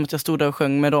ju inte som att jag stod där och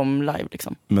sjöng med dem live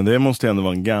liksom. Men det måste ju ändå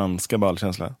vara en ganska ball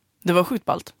känsla. Det var sjukt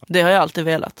ballt. Det har jag alltid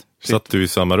velat. Satt du i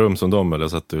samma rum som dem eller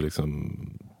satt du liksom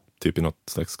typ i något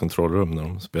slags kontrollrum när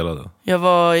de spelade? Jag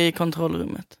var i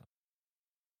kontrollrummet.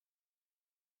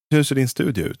 Hur ser din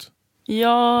studio ut?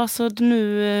 Ja, så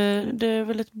nu det är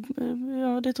väl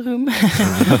det är ett rum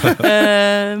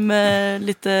med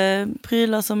lite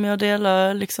prylar som jag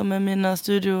delar liksom med mina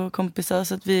studiokompisar,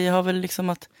 så att vi har väl liksom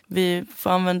att vi får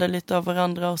använda lite av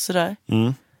varandra och sådär.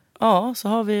 Ja, så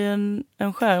har vi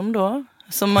en skärm då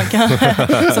som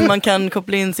man kan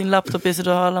koppla in sin laptop i, så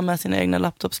då har alla med sina egna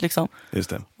laptops liksom. Just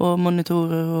det. Och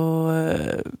monitorer och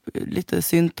lite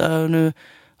syntar, och nu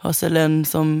har Selene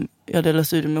som jag delar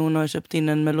studio med, hon har köpt in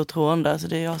en mellotron där, så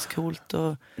det är ascoolt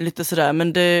och lite sådär.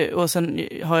 Men och sen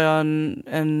har jag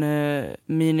en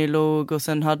minilog, och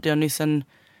sen hade jag nyss en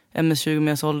MS-20 men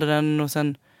jag sålde den, och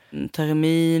sen en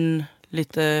termin,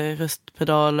 lite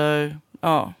röstpedaler,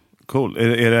 ja. Cool.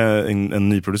 Är det en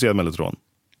nyproducerad mellotron?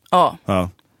 Ja. Ja.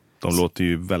 De låter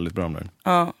ju väldigt bra med den.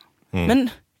 Ja. Men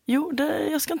jo,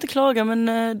 jag ska inte klaga, men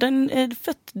den är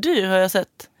fett dyr har jag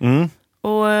sett.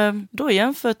 Och då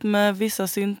jämfört med vissa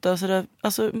syntar så där,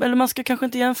 alltså, eller man ska kanske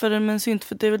inte jämföra den med en synt,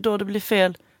 för det är väl då det blir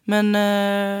fel. Men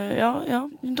ja,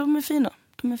 de är fina.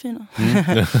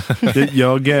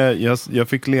 Jag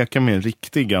fick leka med en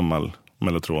riktig gammal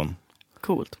mellotron.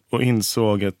 Coolt. Och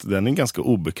insåg att den är ganska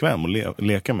obekväm att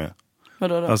leka med.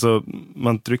 Vadå då? Alltså,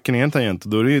 man trycker ner en tangent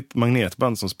och då är det ju ett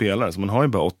magnetband som spelar. Så man har ju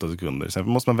bara 8 sekunder. Sen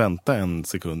måste man vänta 1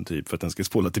 sekund typ för att den ska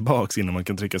spola tillbaks innan man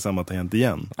kan trycka samma tangent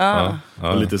igen.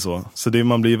 Och lite så. Så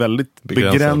man blir väldigt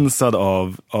begränsad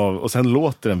av, och sen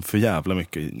låter den för jävla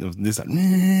mycket. Det är så här,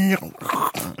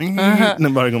 när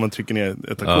varje gång man trycker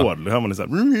ner ett ackord, då hör man det så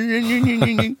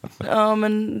här. Ja,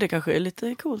 men det kanske är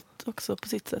lite coolt också på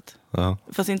sitt sätt. Ja.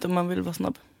 Fast inte om man vill vara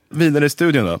snabb. Vidare i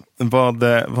studion då. Vad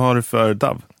har du för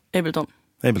DAW? Ableton.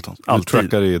 Du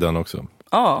trackar i den också?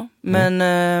 Ja, men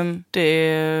det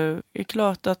är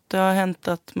klart att det har hänt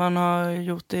att man har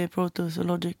gjort det i Pro Tools och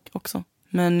Logic också.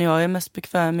 Men jag är mest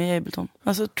bekväm i Ableton.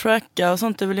 Alltså tracka och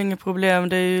sånt är väl inget problem.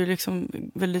 Det är ju liksom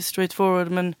väldigt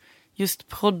straightforward, men just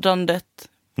proddandet,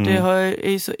 det är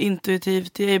ju så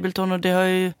intuitivt i Ableton, och det har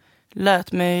jag ju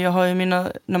lärt mig. Jag har ju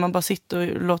när man bara sitter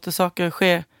och låter saker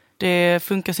ske. Det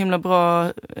funkar så himla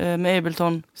bra med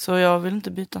Ableton, så jag vill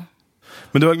inte byta.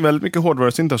 Men du har väldigt mycket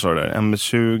hårdvarusyntar, sa du där.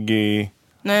 MS-20...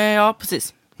 Nej, ja,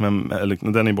 precis. Men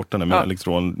den är borta nu med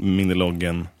elektron,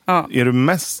 miniloggen. Ja. Är du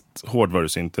mest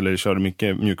hårdvarusynt eller kör du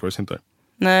mycket mjukvarusyntar?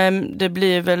 Nej, det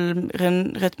blir väl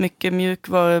rätt mycket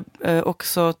mjukvaror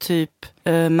också, typ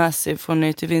Massive från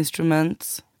Native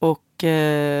Instruments och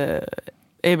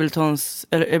Ableton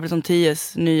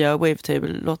 10s nya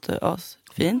Wavetable låter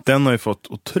fint. Den har ju fått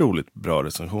otroligt bra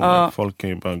recensioner. Ja. Folk har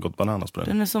ju bara gått bananas på den.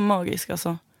 Den är så magisk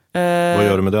alltså. Vad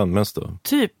gör du med den mest då?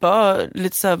 Typ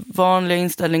lite så här vanliga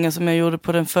inställningar som jag gjorde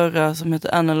på den förra som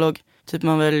heter Analog. Typ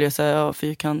man väljer så här,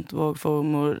 fyrkant,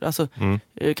 vågform och alltså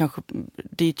kanske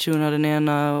detuna den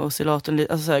ena oscillatorn,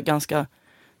 alltså så här, ganska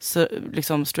så,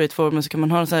 liksom straightforward, men så kan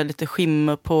man ha så här lite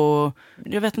skimmer på,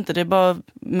 jag vet inte, det är bara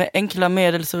med enkla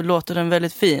medel så låter den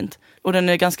väldigt fint. Och den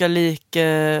är ganska lik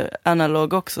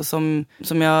Analog också som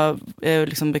jag är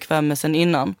liksom bekväm med sen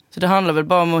innan. Så det handlar väl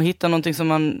bara om att hitta någonting som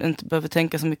man inte behöver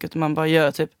tänka så mycket, utan man bara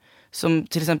gör typ. Som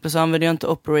till exempel så använder jag inte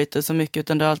Operator så mycket,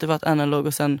 utan det har alltid varit Analog,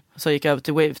 och sen så gick jag över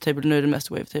till Wavetable, nu är det mest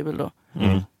Wavetable då.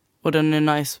 Och den är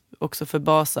nice också för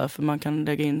basar, för man kan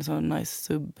lägga in så nice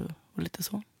sub och lite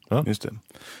så. Ja. Just det.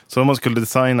 Så om man skulle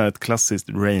designa ett klassiskt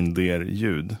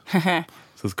reindeer-ljud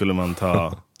så skulle man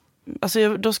ta...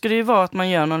 Alltså då skulle det ju vara att man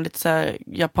gör någon lite så här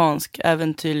japansk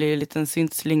äventyrlig liten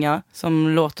syntslinga som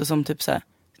låter som typ så här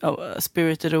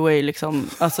Spirited Away liksom.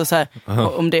 Alltså så här,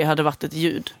 om det hade varit ett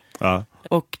ljud. Ja.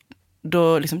 Och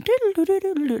då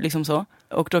liksom så.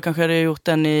 Och då kanske jag hade gjort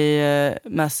den i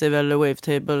Massive eller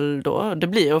Wavetable då. Det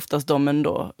blir oftast de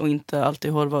ändå och inte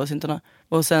alltid hårdvarusyntarna.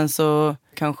 Och sen så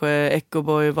kanske Echo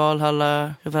Boy,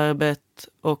 Valhalla, Reverbet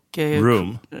och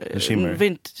Room, Shimmer.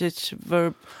 Vintage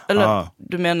Verb. Eller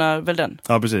du menar väl den?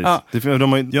 Ja, precis. Ja.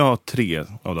 Jag har 3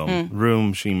 av dem.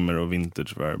 Room, Shimmer och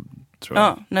Vintage Verb, tror jag.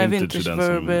 Ja, nej, Vintage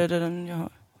Verb som... är den jag har.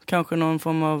 Kanske någon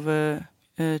form av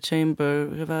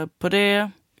chamber reverb på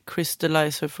det.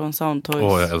 Crystallizer från Soundtoys.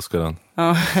 Jag älskar den.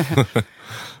 Ja.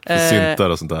 Syntar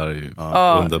och sånt där är ju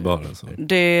underbara. Alltså.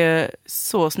 Det är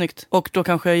så snyggt. Och då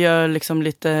kanske jag gör liksom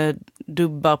lite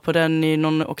dubbar på den i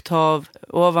någon oktav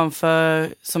ovanför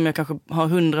som jag kanske har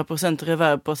 100%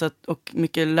 reverb på och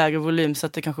mycket lägre volym så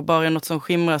att det kanske bara är något som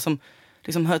skimrar som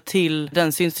liksom hör till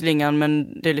den syntslingan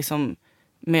men det är liksom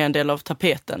mer en del av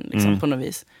tapeten liksom, på något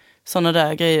vis. Sådana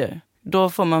där grejer. Då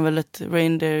får man väl ett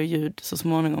reindeer-ljud så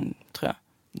småningom, tror jag.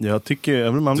 Jag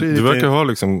tycker man blir du verkar ha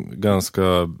liksom ganska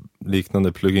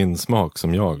liknande plugin-smak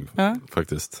som jag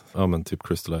faktiskt. Ja, men typ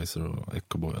Crystallizer och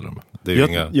Echo Boy eller det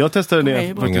är jag testade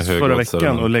det faktiskt förra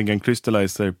veckan och och lägga en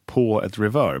Crystallizer på ett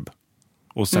reverb.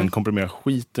 Och sen komprimera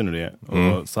skiten ur det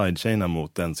och sidechaina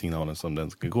mot den signalen som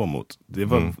den ska gå mot. Det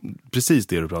var precis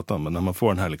det du pratade om. Men när man får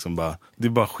den här liksom bara, det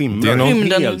bara skimrar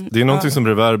helt. Det är någonting som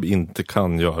reverb inte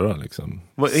kan göra liksom.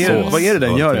 Vad är det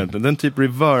den gör egentligen? Den typ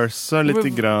reversar lite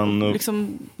grann. Och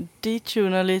liksom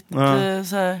detunar lite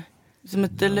så här. Som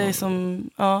ett delay som,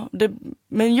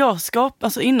 men jag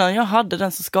alltså innan jag hade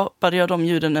den så skapade jag de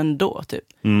ljuden ändå typ.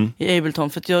 I Ableton.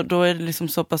 För att då är det liksom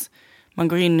så pass, man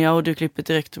går in i audioklippet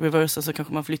direkt och reversar så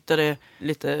kanske man flyttar det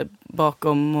lite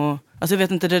bakom och alltså jag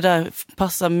vet inte, det där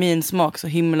passar min smak så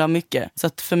himla mycket. Så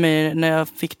att för mig när jag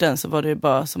fick den så var det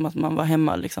bara som att man var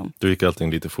hemma liksom. Du gick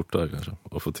allting lite fortare kanske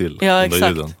att få till de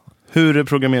exakt. Ljuden. Hur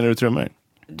programmerar du trummor?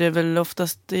 Det är väl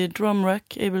oftast i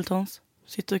drumrack, Abletons.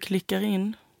 Sitter och klickar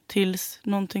in tills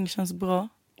någonting känns bra.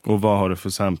 Och vad har du för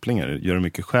samplingar? Gör du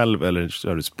mycket själv eller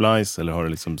kör du splice eller har du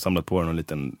liksom samlat på någon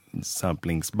liten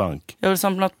samplingsbank? Jag har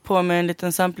samlat på mig en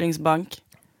liten samplingsbank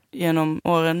genom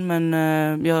åren men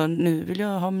nu vill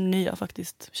jag ha nya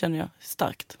faktiskt, känner jag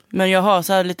starkt. Men jag har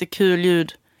så här lite kul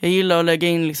ljud. Jag gillar att lägga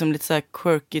in liksom lite så här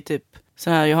quirky typ. Så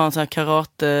här, jag har en så här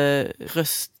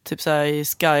karate-röst typ så här i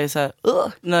Sky så här,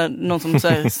 när någon som så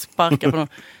här sparkar på någon.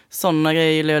 Sådana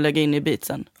grejer gillar jag att lägga in i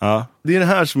beatsen. Ja, det är det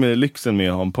här som är lyxen med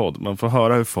att ha en podd. Man får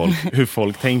höra hur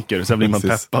folk tänker. Så blir man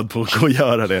peppad på att gå och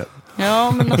göra det.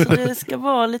 Ja, men alltså det ska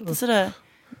vara lite sådär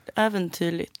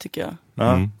äventyrligt tycker jag.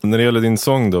 Ja. När det gäller din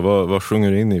sång då, vad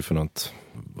sjunger du in i för något?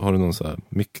 Har du någon så här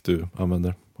mick du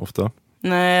använder ofta?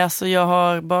 Nej, alltså jag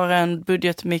har bara en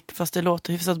budgetmick fast det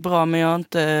låter hyfsat bra. Men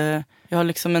jag har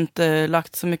liksom inte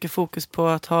lagt så mycket fokus på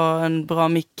att ha en bra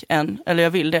mick än. Eller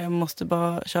jag vill det, jag måste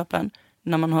bara köpa en.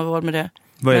 När man har råd med det.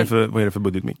 Vad är det för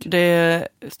budgetmick? Det är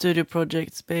Studio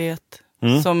Projects B1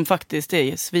 som faktiskt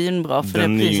är svinbra för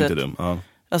den det priset. Den är ju inte dum. Ja.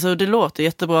 Alltså det låter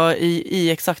jättebra i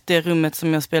exakt det rummet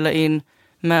som jag spelar in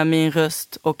med min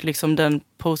röst och liksom den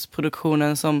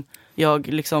postproduktionen som jag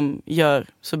liksom gör.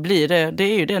 Så blir det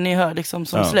är ju det ni hör liksom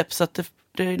som släpps, så att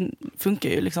det funkar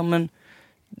ju liksom. Men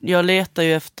jag letar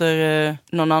ju efter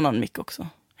någon annan mick också,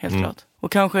 helt klart.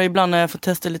 Och kanske ibland när jag får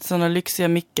testa lite sådana lyxiga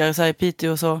mickar så här i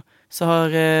Piteå och så har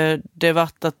det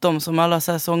varit att de som alla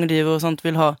så här sångdivor och sånt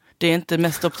vill ha, det är inte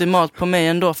mest optimalt på mig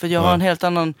ändå, för jag har en helt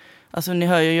annan, alltså ni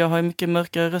hör ju, jag har mycket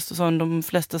mörkare röst och så än de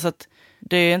flesta, så att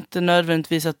det är inte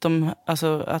nödvändigtvis att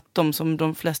de som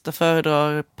de flesta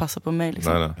föredrar passar på mig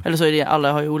liksom. Nej. Eller så är det,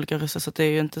 alla har ju olika röster, så att det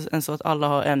är ju inte ens så att alla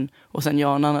har en och sen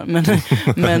jag en annan,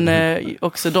 men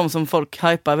också de som folk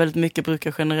hypar väldigt mycket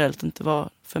brukar generellt inte vara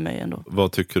för mig ändå.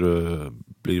 Vad tycker du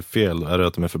blir fel? Är det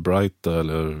att de är för brighta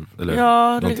eller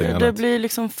ja, någonting annat? Det blir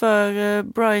liksom för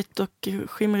bright och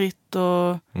skimrigt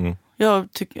och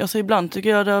alltså ibland tycker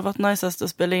jag det har varit najsast att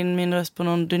spela in min röst på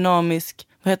någon dynamisk,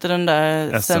 vad heter den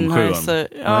där? SM7.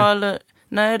 Ja, eller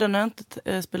nej, den har jag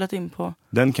inte spelat in på.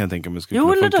 Den kan jag tänka mig skulle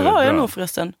kunna funka. Jo, eller det har jag nog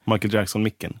förresten. Michael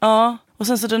Jackson-micken. Ja, och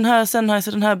sen så den här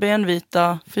Sennheiser, den här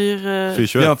benvita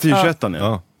 421. Ja, 421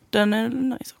 ja. Den är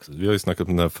nice också. Vi har ju snackat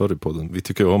om den här förr i podden. Vi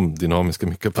tycker om dynamiska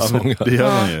mickar på sångar. Det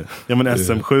gör man ju. Ja, men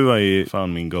SM7 är ju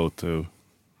fan min go-to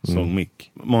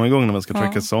sångmick. Många gånger när man ska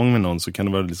tracka sång med någon så kan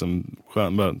det vara liksom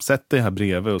skönt. Sätt dig här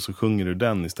bredvid och så sjunger du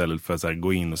den istället för att så här,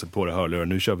 gå in och sätta på det hörlurar.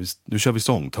 Nu kör vi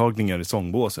sångtagningar i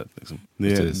sångbåset. Liksom.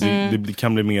 Det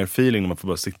kan bli mer feeling när man får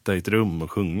bara sitta i ett rum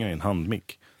och sjunga i en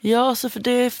handmick. Ja, alltså för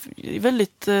det är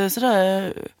väldigt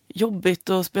sådär jobbigt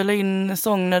att spela in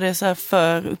sång när det är så här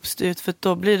för uppstyrt, för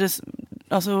då blir det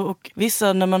alltså, och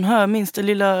vissa när man hör minsta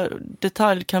lilla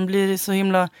detalj kan bli så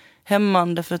himla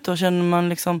hämmande, för då känner man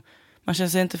liksom, man känner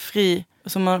sig inte fri,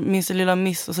 så man minsta lilla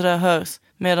miss och sådär hörs,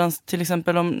 medan till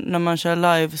exempel när man kör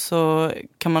live så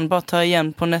kan man bara ta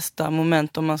igen på nästa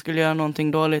moment om man skulle göra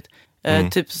någonting dåligt.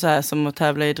 Typ så här som att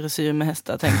tävla i dressyr med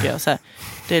hästar, tänker jag så här.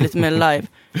 Det är lite mer live.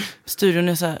 Studion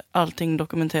är så här, allting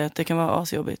dokumenterat. Det kan vara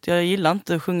asjobbigt. Jag gillar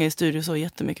inte att sjunga i studio så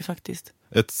jättemycket faktiskt.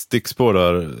 Ett stickspår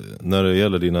där när det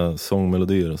gäller dina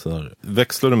sångmelodier och så här.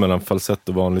 Växlar du mellan falsett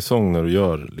och vanlig sång när du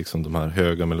gör liksom de här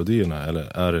höga melodierna, eller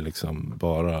är det liksom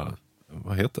bara,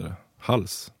 vad heter det?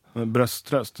 Hals?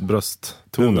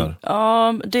 Brösttoner.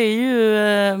 Ja, det är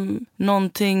ju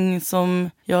någonting som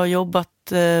jag har jobbat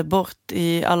bort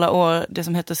i alla år. Det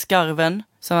som heter skarven.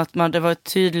 Så att det var ett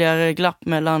tydligare glapp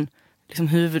mellan liksom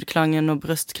huvudklangen och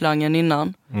bröstklangen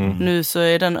innan. Nu så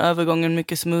är den övergången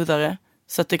mycket smoothare.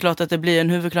 Så att det är klart att det blir en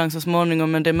huvudklang så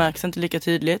småningom, men det märks inte lika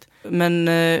tydligt. Men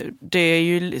det är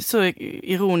ju så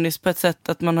ironiskt på ett sätt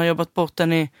att man har jobbat bort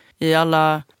den i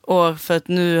alla år. För att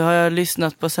nu har jag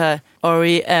lyssnat på så här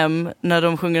R.E.M. när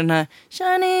de sjunger den här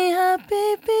Shiny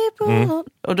happy people.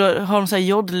 Och då har de så här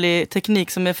joddlig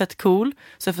teknik som är fett cool.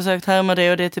 Så jag har försökt härma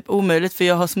det och det är typ omöjligt för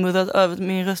jag har smoothat över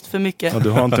min röst för mycket. Ja, du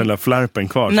har inte den där flärpen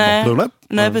kvar.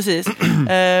 Nej, precis.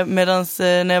 Medans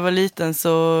när jag var liten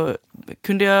så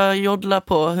kunde jag joddla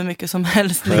på hur mycket som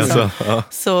helst. Liksom.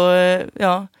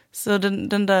 Så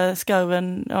den där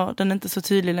skarven, den är inte så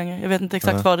tydlig längre. Jag vet inte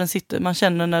exakt var den sitter. Man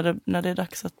känner när det är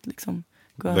dags att liksom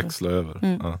gå växla över.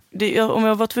 Om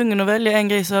jag var tvungen att välja en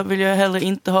grej så vill jag hellre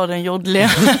inte ha den joddliga.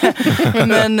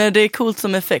 Men det är coolt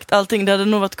som effekt. Allting, det hade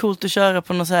nog varit coolt att köra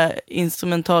på något så här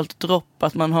instrumentalt dropp.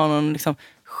 Att man har någon liksom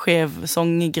skev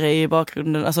sånggrej i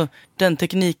bakgrunden. Alltså den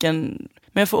tekniken.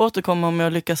 Men jag får återkomma om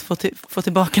jag lyckas få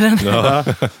tillbaka den. Ja.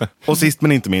 Och sist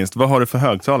men inte minst, vad har du för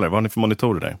högtalare? Vad har ni för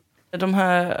monitorer där? De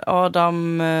här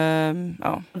Adam,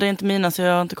 det är inte mina så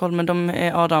jag har inte koll, men de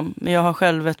är Adam. Men jag har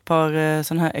själv ett par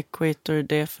sån här Equator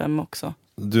D5 också.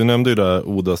 Du nämnde ju där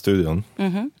Oda-studion.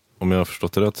 Om jag har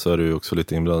förstått det rätt så är du också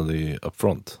lite inblandad i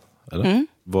Upfront, eller?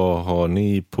 Vad har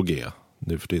ni på G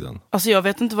nu för tiden? Alltså jag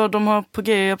vet inte vad de har på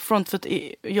G i Upfront för att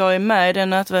jag är med i det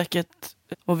nätverket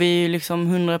och vi är liksom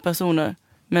 100 personer.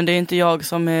 Men det är inte jag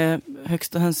som är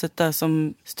högsta hönset där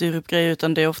som styr upp grejer,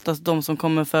 utan det är oftast de som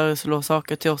kommer föreslå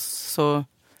saker till oss, så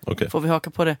får vi haka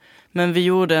på det. Men vi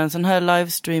gjorde en sån här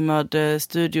livestreamad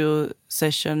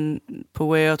studio-session på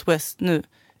Way Out West nu.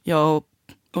 Jag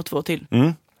och 2 till.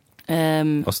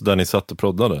 Alltså där ni satt och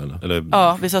proddade eller?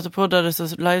 Ja, vi satt och proddade så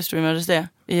livestreamades det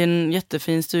i en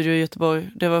jättefin studio i Göteborg.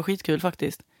 Det var skitkul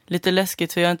faktiskt. Lite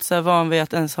läskigt för jag är inte så här van vid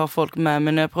att ens ha folk med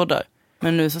mig när jag proddar.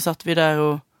 Men nu så satt vi där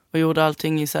och gjorde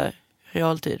allting i så här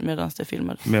realtid medan det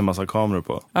filmades. Med massa kameror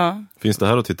på. Ja. Finns det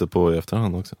här att titta på i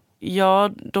efterhand också? Ja,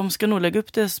 de ska nog lägga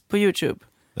upp det på YouTube,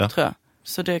 tror jag.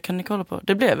 Så det kan ni kolla på.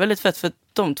 Det blev väldigt fett för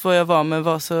de 2 jag var med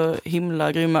var så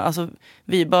himla grymma. Alltså,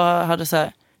 vi bara hade så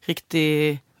här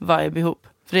riktig vibe ihop.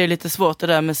 För det är lite svårt det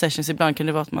där med sessions. Ibland kan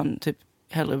det vara att man typ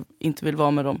hellre inte vill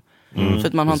vara med dem. För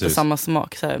att man har inte samma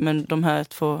smak. Så här. Men de här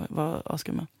 2 var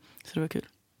asgrymma. Så det var kul.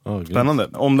 Spännande.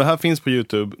 Om det här finns på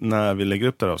YouTube när vi lägger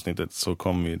upp det här avsnittet så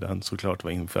kommer ju den såklart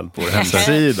vara infälld på vår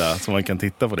hemsida så man kan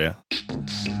titta på det.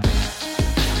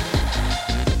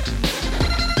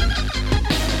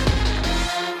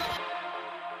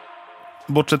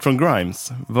 Bortsett från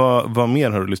Grimes, vad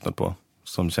mer har du lyssnat på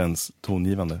som känns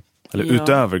tongivande? Eller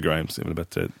utöver Grimes är väl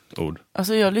bättre ord.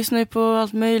 Alltså jag lyssnar ju på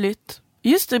allt möjligt.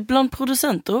 Just det, bland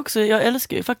producenter också. Jag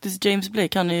älskar ju faktiskt James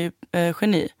Blake, han är ju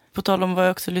geni. På tal om vad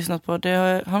jag också lyssnat på.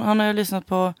 Han har jag lyssnat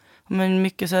på, men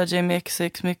mycket så här Jamie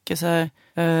XX, mycket så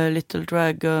här Little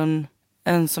Dragon,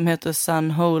 en som heter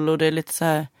Sun Hole och det är lite så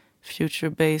här future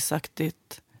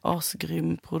bass-aktigt,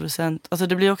 asgrym producent. Alltså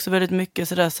det blir också väldigt mycket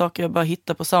så där saker jag bara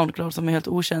hittar på SoundCloud som är helt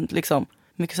okänt liksom.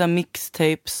 Mycket så här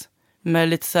mixtapes med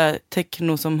lite så här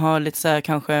techno som har lite så här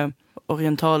kanske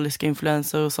orientaliska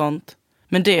influenser och sånt.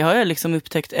 Men det har jag liksom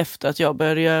upptäckt efter att jag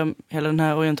började göra hela den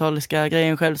här orientaliska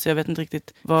grejen själv, så jag vet inte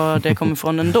riktigt var det kommer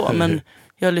ifrån ändå. Men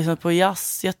jag har lyssnat på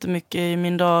jazz jättemycket i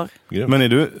min dag.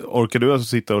 Men orkar du alltså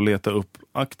sitta och leta upp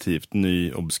aktivt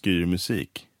ny obskyr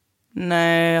musik?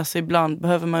 Nej, alltså ibland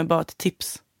behöver man ju bara ett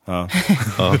tips. Ja.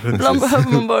 Ibland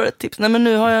behöver man bara ett tips. Nej, men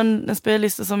nu har jag en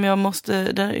spellista som jag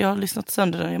har lyssnat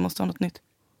sönder där, jag måste ha något nytt.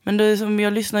 Men det är som,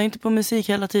 jag lyssnar inte på musik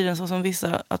hela tiden så som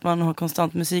vissa, att man har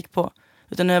konstant musik på.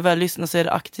 Utan när jag väl lyssnar så är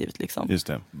det aktivt liksom. Just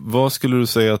det. Vad skulle du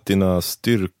säga att dina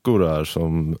styrkor är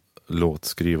som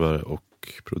låtskrivare och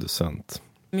producent?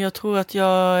 Jag tror att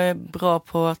jag är bra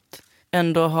på att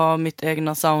ändå ha mitt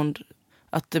egna sound.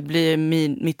 Att det blir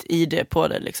mitt ID på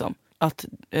det liksom. Att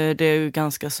det är ju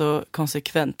ganska så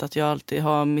konsekvent att jag alltid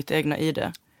har mitt egna ID.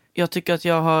 Jag tycker att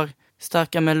jag har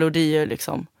starka melodier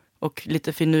liksom. Och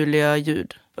lite finurliga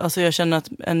ljud. Alltså jag känner att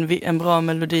en bra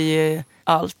melodi är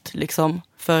allt liksom.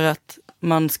 För att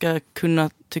man ska kunna,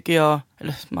 tycker jag,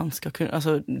 eller man ska kunna,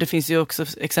 alltså det finns ju också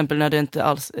exempel när det inte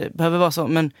alls behöver vara så,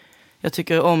 men jag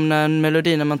tycker om när en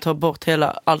melodi, när man tar bort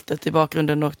hela alltet i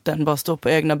bakgrunden och den bara står på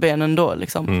egna benen då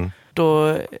liksom,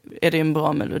 då är det en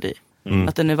bra melodi.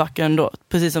 Att den är vacker ändå.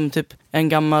 Precis som typ en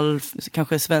gammal,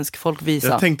 kanske svensk folkvisa.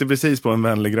 Jag tänkte precis på en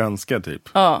vänlig grönska typ.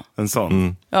 Ja. En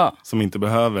sån. Som inte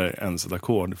behöver ens ett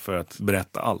ackord för att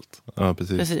berätta allt. Ja,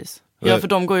 precis. Ja, för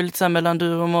de går ju lite så här mellan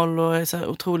dur och moll och är så här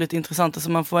otroligt intressanta,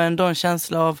 så man får ändå en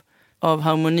känsla av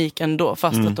harmonik ändå,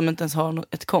 fast att de inte ens har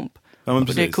ett komp. Ja, men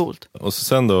och det är coolt. Och så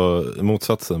sen då,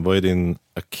 motsatsen, vad är din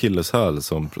akilleshäl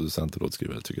som producent och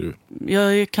låtskrivare, tycker du?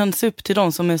 Jag kan se upp till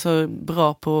de som är så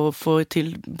bra på att få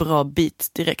till bra beats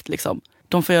direkt liksom.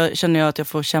 Känner jag att jag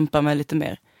får kämpa med lite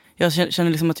mer. Jag känner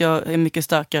liksom att jag är mycket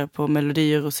starkare på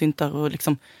melodier och syntar och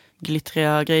liksom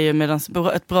glittriga grejer, medan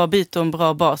ett bra beat och en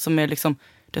bra bas som är liksom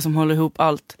det som håller ihop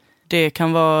allt, det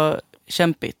kan vara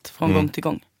kämpigt från gång till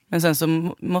gång. Men sen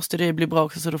så måste det bli bra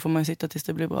också, så då får man ju sitta tills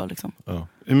det blir bra liksom. Ja.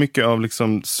 Hur mycket av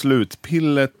liksom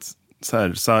slutpillet, så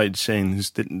här sidechain,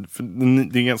 för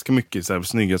det är ganska mycket så här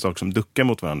snygga saker som duckar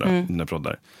mot varandra i dina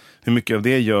proddar. Hur mycket av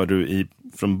det gör du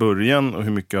från början och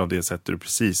hur mycket av det sätter du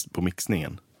precis på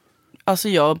mixningen? Alltså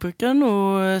jag brukar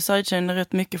nog sidechaina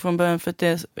rätt mycket från början, för att det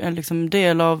är en liksom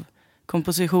del av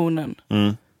kompositionen.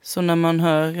 Så när man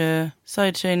hör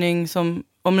sidechaining, som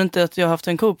om det inte är att jag har haft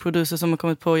en co-producer som har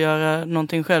kommit på att göra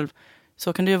någonting själv,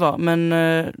 så kan det ju vara. Men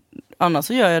annars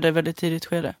så gör jag det väldigt tidigt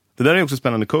skede. Det där är också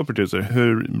spännande, co-producer.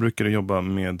 Hur brukar du jobba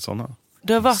med sådana?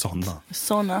 Det har varit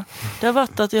Det har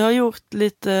varit att jag har gjort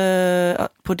lite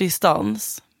på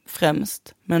distans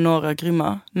främst med några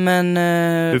grymma. Men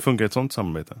hur funkar ett sånt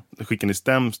samarbete? Skickar ni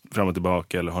stäms fram och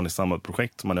tillbaka, eller har ni samma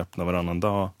projekt som man öppnar varannan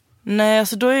dag? Nej,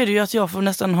 alltså då är det ju att jag får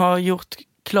nästan ha gjort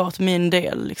klart min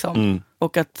del liksom.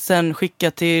 Och att sen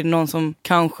skicka till någon som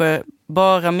kanske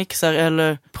bara mixar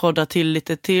eller proddar till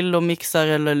lite till och mixar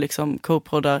eller liksom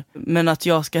co-proddar. Men att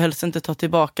jag ska helst inte ta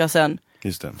tillbaka sen.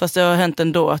 Just det. Fast det har hänt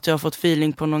ändå att jag har fått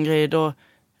feeling på någon grej då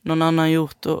någon annan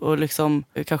gjort och liksom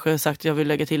kanske sagt att jag vill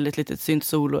lägga till ett litet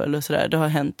syntsolo eller sådär. Det har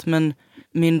hänt. Men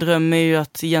min dröm är ju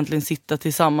att egentligen sitta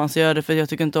tillsammans och göra det, för jag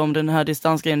tycker inte om den här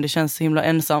distansgrejen. Det känns så himla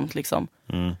ensamt liksom.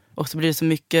 Och så blir det så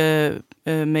mycket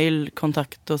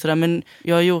mailkontakt och sådär. Men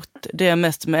jag har gjort det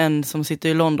mest med en som sitter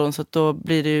i London, så att då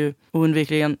blir det ju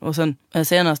oundvikligen. Och sen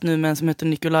senast nu med en som heter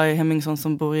Nikolaj Hemmingsson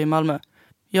som bor i Malmö.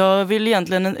 Jag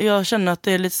känner att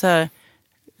det är lite så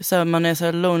här, man är så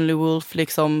här lonely wolf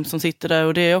liksom, som sitter där,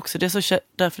 och det är också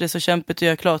därför det är så kämpigt att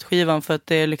göra klart skivan, för att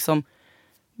det är liksom,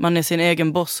 man är sin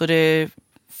egen boss och det är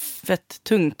fett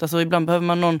tungt. Alltså ibland behöver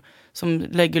man någon som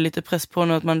lägger lite press på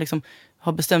något, att man liksom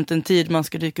har bestämt en tid man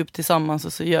ska dyka upp tillsammans,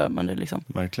 och så gör man det liksom.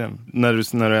 Verkligen.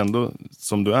 När du ändå,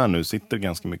 som du är nu, sitter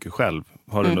ganska mycket själv,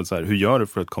 har du något så här, hur gör du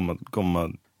för att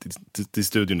komma till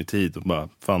studion i tid och bara,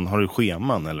 fan, har du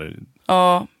scheman eller?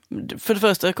 Ja, för det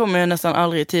första kommer jag nästan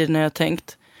aldrig i tid när jag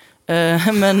tänkt.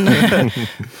 Men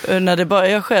när det bara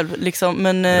är jag själv liksom,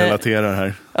 men relaterar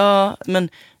här. Ja, men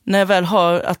när jag väl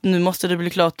har att nu måste det bli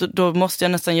klart, då måste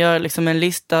jag nästan göra liksom en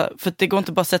lista, för det går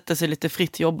inte bara sätta sig lite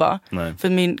fritt jobba. Nej. För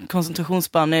min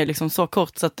koncentrationsspann är liksom så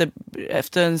kort så att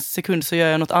efter en sekund så gör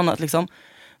jag något annat liksom.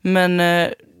 Men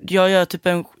jag gör typ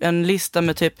en lista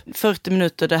med typ 40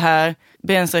 minuter det här,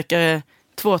 bensträckare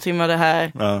 2 timmar det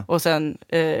här, och sen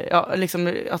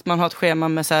liksom att man har ett schema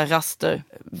med så här raster,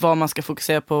 vad man ska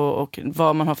fokusera på och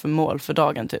vad man har för mål för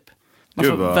dagen typ. Man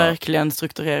får verkligen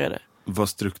strukturera det. Vad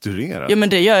strukturerat? Ja, men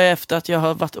det gör jag efter att jag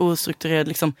har varit ostrukturerad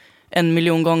liksom 1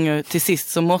 miljon gånger. Till sist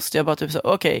så måste jag bara typ så,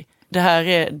 okej, det här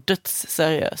är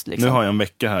dödsseriöst liksom. Nu har jag en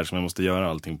vecka här som jag måste göra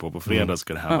allting på fredag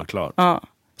ska det här vara klart. Ja.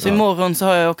 Så imorgon så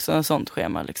har jag också en sånt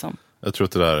schema liksom. Jag tror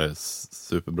att det där är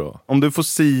superbra. Om du får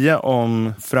sia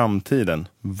om framtiden,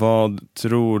 vad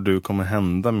tror du kommer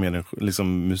hända med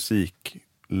liksom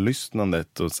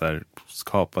musiklyssnandet och så här,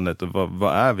 skapandet, och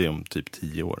vad är vi om typ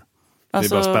 10 år?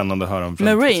 Alltså, det är bara spännande att höra om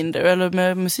framtiden. Med Reindeer eller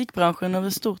med musikbranschen är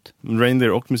väl stort?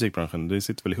 Reindeer och musikbranschen, det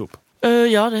sitter väl ihop?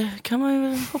 Ja, det kan man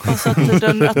ju hoppas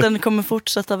att den kommer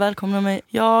fortsätta välkomna mig.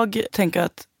 Jag tänker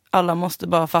att alla måste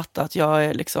bara fatta att jag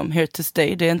är liksom here to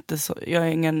stay. Det är inte så, jag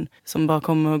är ingen som bara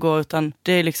kommer och går, utan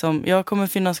det är liksom, jag kommer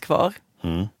finnas kvar.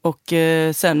 Och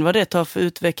sen vad det tar för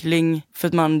utveckling, för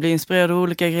att man blir inspirerad av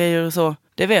olika grejer och så,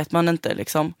 det vet man inte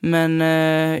liksom. Men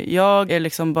jag är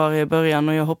liksom bara i början,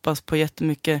 och jag hoppas på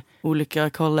jättemycket olika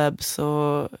collabs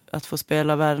och att få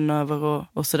spela världen över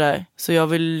och sådär. Så jag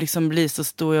vill liksom bli så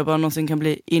stor jag bara någonsin kan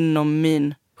bli inom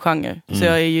min genre. Så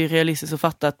jag är ju realistisk och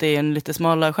fattar att det är en lite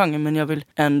smalare genre, men jag vill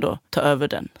ändå ta över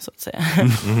den, så att säga.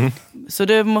 Så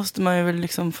det måste man ju väl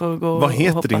liksom få gå. Vad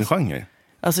heter din genre?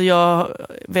 Alltså jag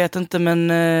vet inte, men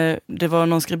det var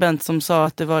någon skribent som sa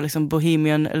att det var liksom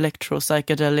Bohemian Electro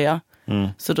Psychedelia.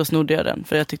 Så då snodde jag den,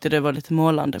 för jag tyckte det var lite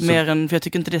målande. För jag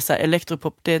tycker inte det är så här,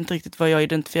 elektropop, det är inte riktigt vad jag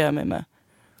identifierar mig med.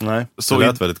 Nej. Så det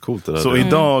lät väldigt coolt det där. Så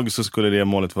idag så skulle det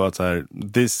målet vara så här,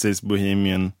 this is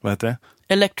Bohemian, vad heter det?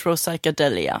 Electro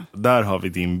Psychedelia. Där har vi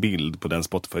din bild på den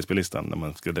Spotify-spellistan när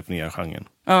man ska definiera genren.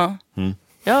 Ja.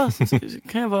 Ja, så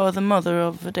kan jag vara the mother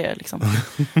of det liksom.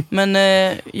 Men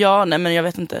men jag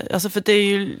vet inte. Alltså för det är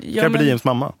ju... Ja, Carpe Diems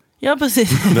mamma. Ja,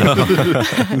 precis.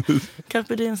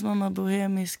 Carpe Diems mamma,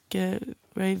 bohemisk,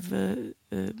 rave,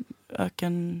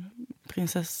 öken,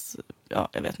 prinsess... Ja,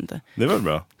 jag vet inte. Det var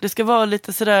bra. Det ska vara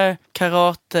lite sådär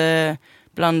karate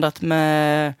blandat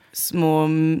med små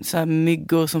såhär,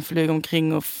 myggor som flyger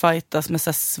omkring och fightas med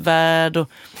såhär, svärd. Och,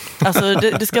 alltså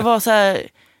det ska vara såhär,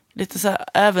 lite såhär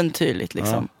äventyrligt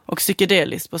liksom. Ja. Och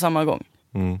psykedeliskt på samma gång.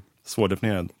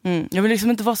 Svårdefinierad. Jag vill liksom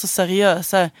inte vara så seriös.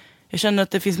 Såhär. Jag känner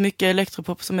att det finns mycket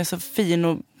elektropop som är så fin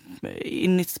och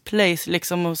in its place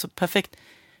liksom, och så perfekt.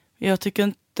 Jag tycker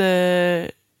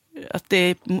inte att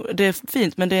det är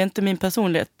fint, men det är inte min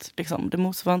personlighet liksom. Det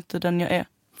motsvarar inte den jag är.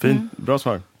 Fint, bra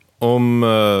svar. Om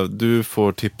du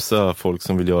får tipsa folk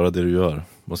som vill göra det du gör,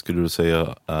 vad skulle du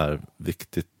säga är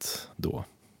viktigt då?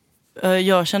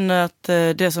 Jag känner att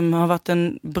det som har varit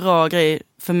en bra grej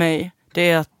för mig, det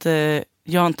är att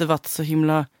jag inte varit så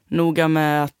himla noga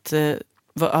med att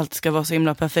allt ska vara så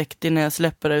himla perfekt innan jag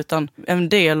släpper det, utan en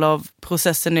del av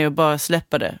processen är att bara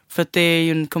släppa det. För att det är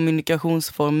ju en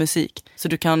kommunikationsform, musik. Så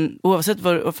du kan, oavsett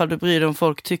vad du bryr dig om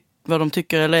folk vad de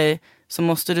tycker eller ej, så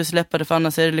måste du släppa det, för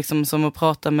annars är det liksom som att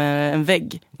prata med en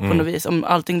vägg på något vis. Om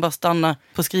allting bara stannar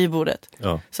på skrivbordet.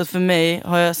 Ja. Så att för mig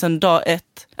har jag sedan dag 1,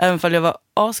 även om jag var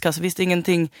askass, visste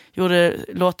ingenting, gjorde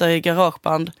låtar i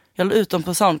garageband, jag la ut dem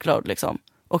på Soundcloud liksom.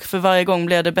 Och för varje gång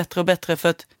blev det bättre och bättre, för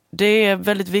att det är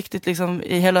väldigt viktigt liksom,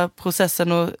 i hela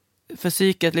processen och för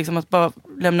psyket liksom, att bara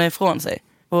lämna ifrån sig.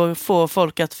 Och få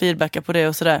folk att feedbacka på det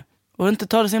och sådär. Och inte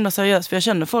ta det så himla seriöst, för jag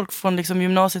känner folk från liksom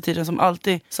gymnasietiden som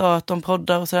alltid sa att de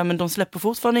poddar och sådär, men de släpper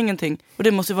fortfarande ingenting. Och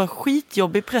det måste ju vara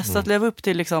skitjobbig press att leva upp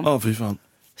till liksom. Ja, fy fan.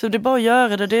 Så det är bara att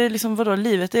göra det. Det är liksom, vadå,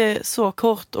 livet är så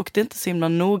kort och det är inte så himla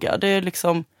noga. Det är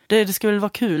liksom, det ska väl vara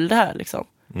kul det här liksom.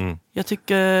 Jag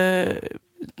tycker...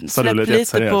 Släpp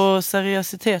lite på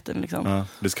seriositeten liksom. Ja,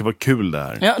 det ska vara kul det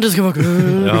här. Ja, det ska vara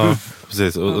kul. Ja,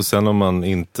 precis. Och sen om man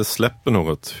inte släpper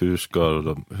något, hur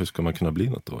ska man kunna bli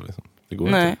något då liksom? Det går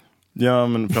inte. Ja,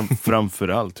 men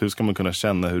framförallt, hur ska man kunna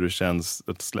känna hur det känns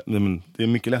det är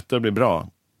mycket lättare att bli bra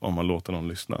om man låter någon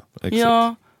lyssna. Exakt.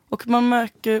 Ja, och man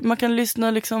kan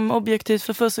lyssna liksom objektivt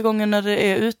för första gången när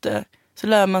det är ute. Så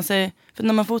lär man sig, för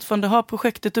när man fortfarande har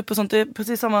projektet upp och sånt, det är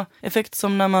precis samma effekt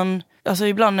som när man, alltså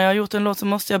ibland när jag har gjort en låt så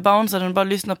måste jag bouncea den och bara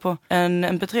lyssna på en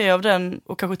MP3 av den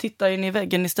och kanske titta in i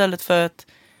väggen istället för att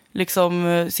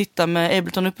liksom sitta med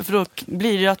Ableton uppe, för då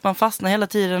blir det ju att man fastnar hela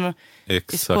tiden och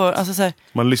exakt. Alltså, så här,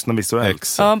 man lyssnar visuellt.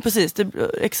 Exakt. Ja, precis,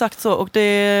 exakt så, och det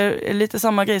är lite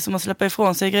samma grej som att släppa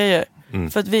ifrån sig grejer.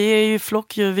 För att vi är ju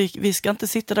flockdjur, vi ska inte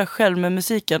sitta där själv med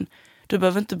musiken. Du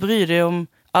behöver inte bry dig om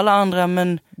alla andra,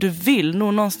 men du vill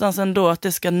nog någonstans ändå att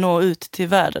det ska nå ut till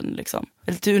världen liksom.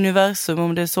 Eller till universum,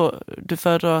 om det är så du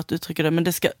föredrar att uttrycka det, men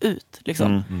det ska ut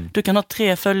liksom. Du kan ha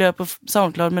 3 följare på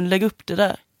Soundcloud, men lägg upp det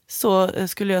där. Så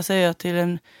skulle jag säga till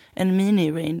en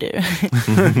mini-reindeer.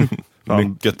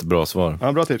 Mycket bra svar.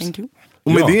 Ja, bra tips.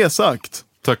 Och med det sagt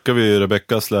tackar vi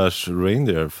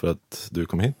Rebecca/Reindeer för att du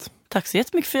kom hit. Tack så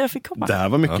jättemycket för att jag fick komma. Det här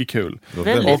var mycket kul.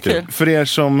 Väldigt kul. För er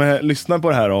som lyssnar på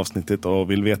det här avsnittet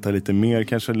och vill veta lite mer,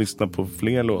 kanske lyssna på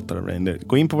fler låtar av Reindeer,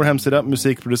 gå in på vår hemsida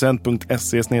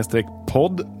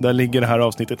musikproducent.se/podd. Där ligger det här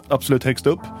avsnittet absolut högst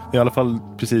upp. I alla fall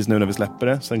precis nu när vi släpper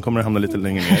det. Sen kommer det hamna lite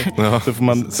längre ner. Så får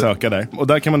man söka där. Och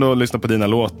där kan man då lyssna på dina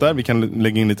låtar. Vi kan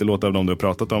lägga in lite låtar av dem du har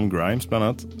pratat om, Grimes bland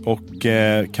annat. Och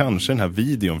kanske den här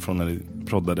videon från när vi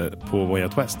proddade på Way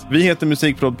Out West. Vi heter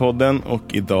Musikproddpodden och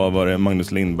idag var det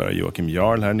Magnus Lindberg, Joakim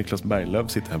Jarl här, Niklas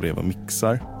Berglöf sitter här bredvid och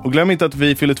mixar. Och glöm inte att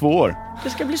vi fyller 2 år. Det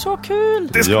ska bli så kul.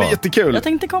 Det ska bli jättekul. Jag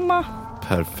tänkte komma.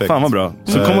 Perfekt. Fan vad bra.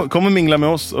 Så kom och mingla med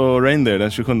oss och Reindeer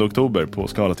den 27 oktober på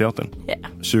Scalateatern.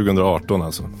 2018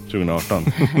 alltså. 2018.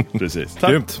 Precis.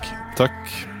 Tack. Grymt.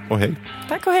 Tack och hej.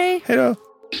 Tack och hej. Hej då.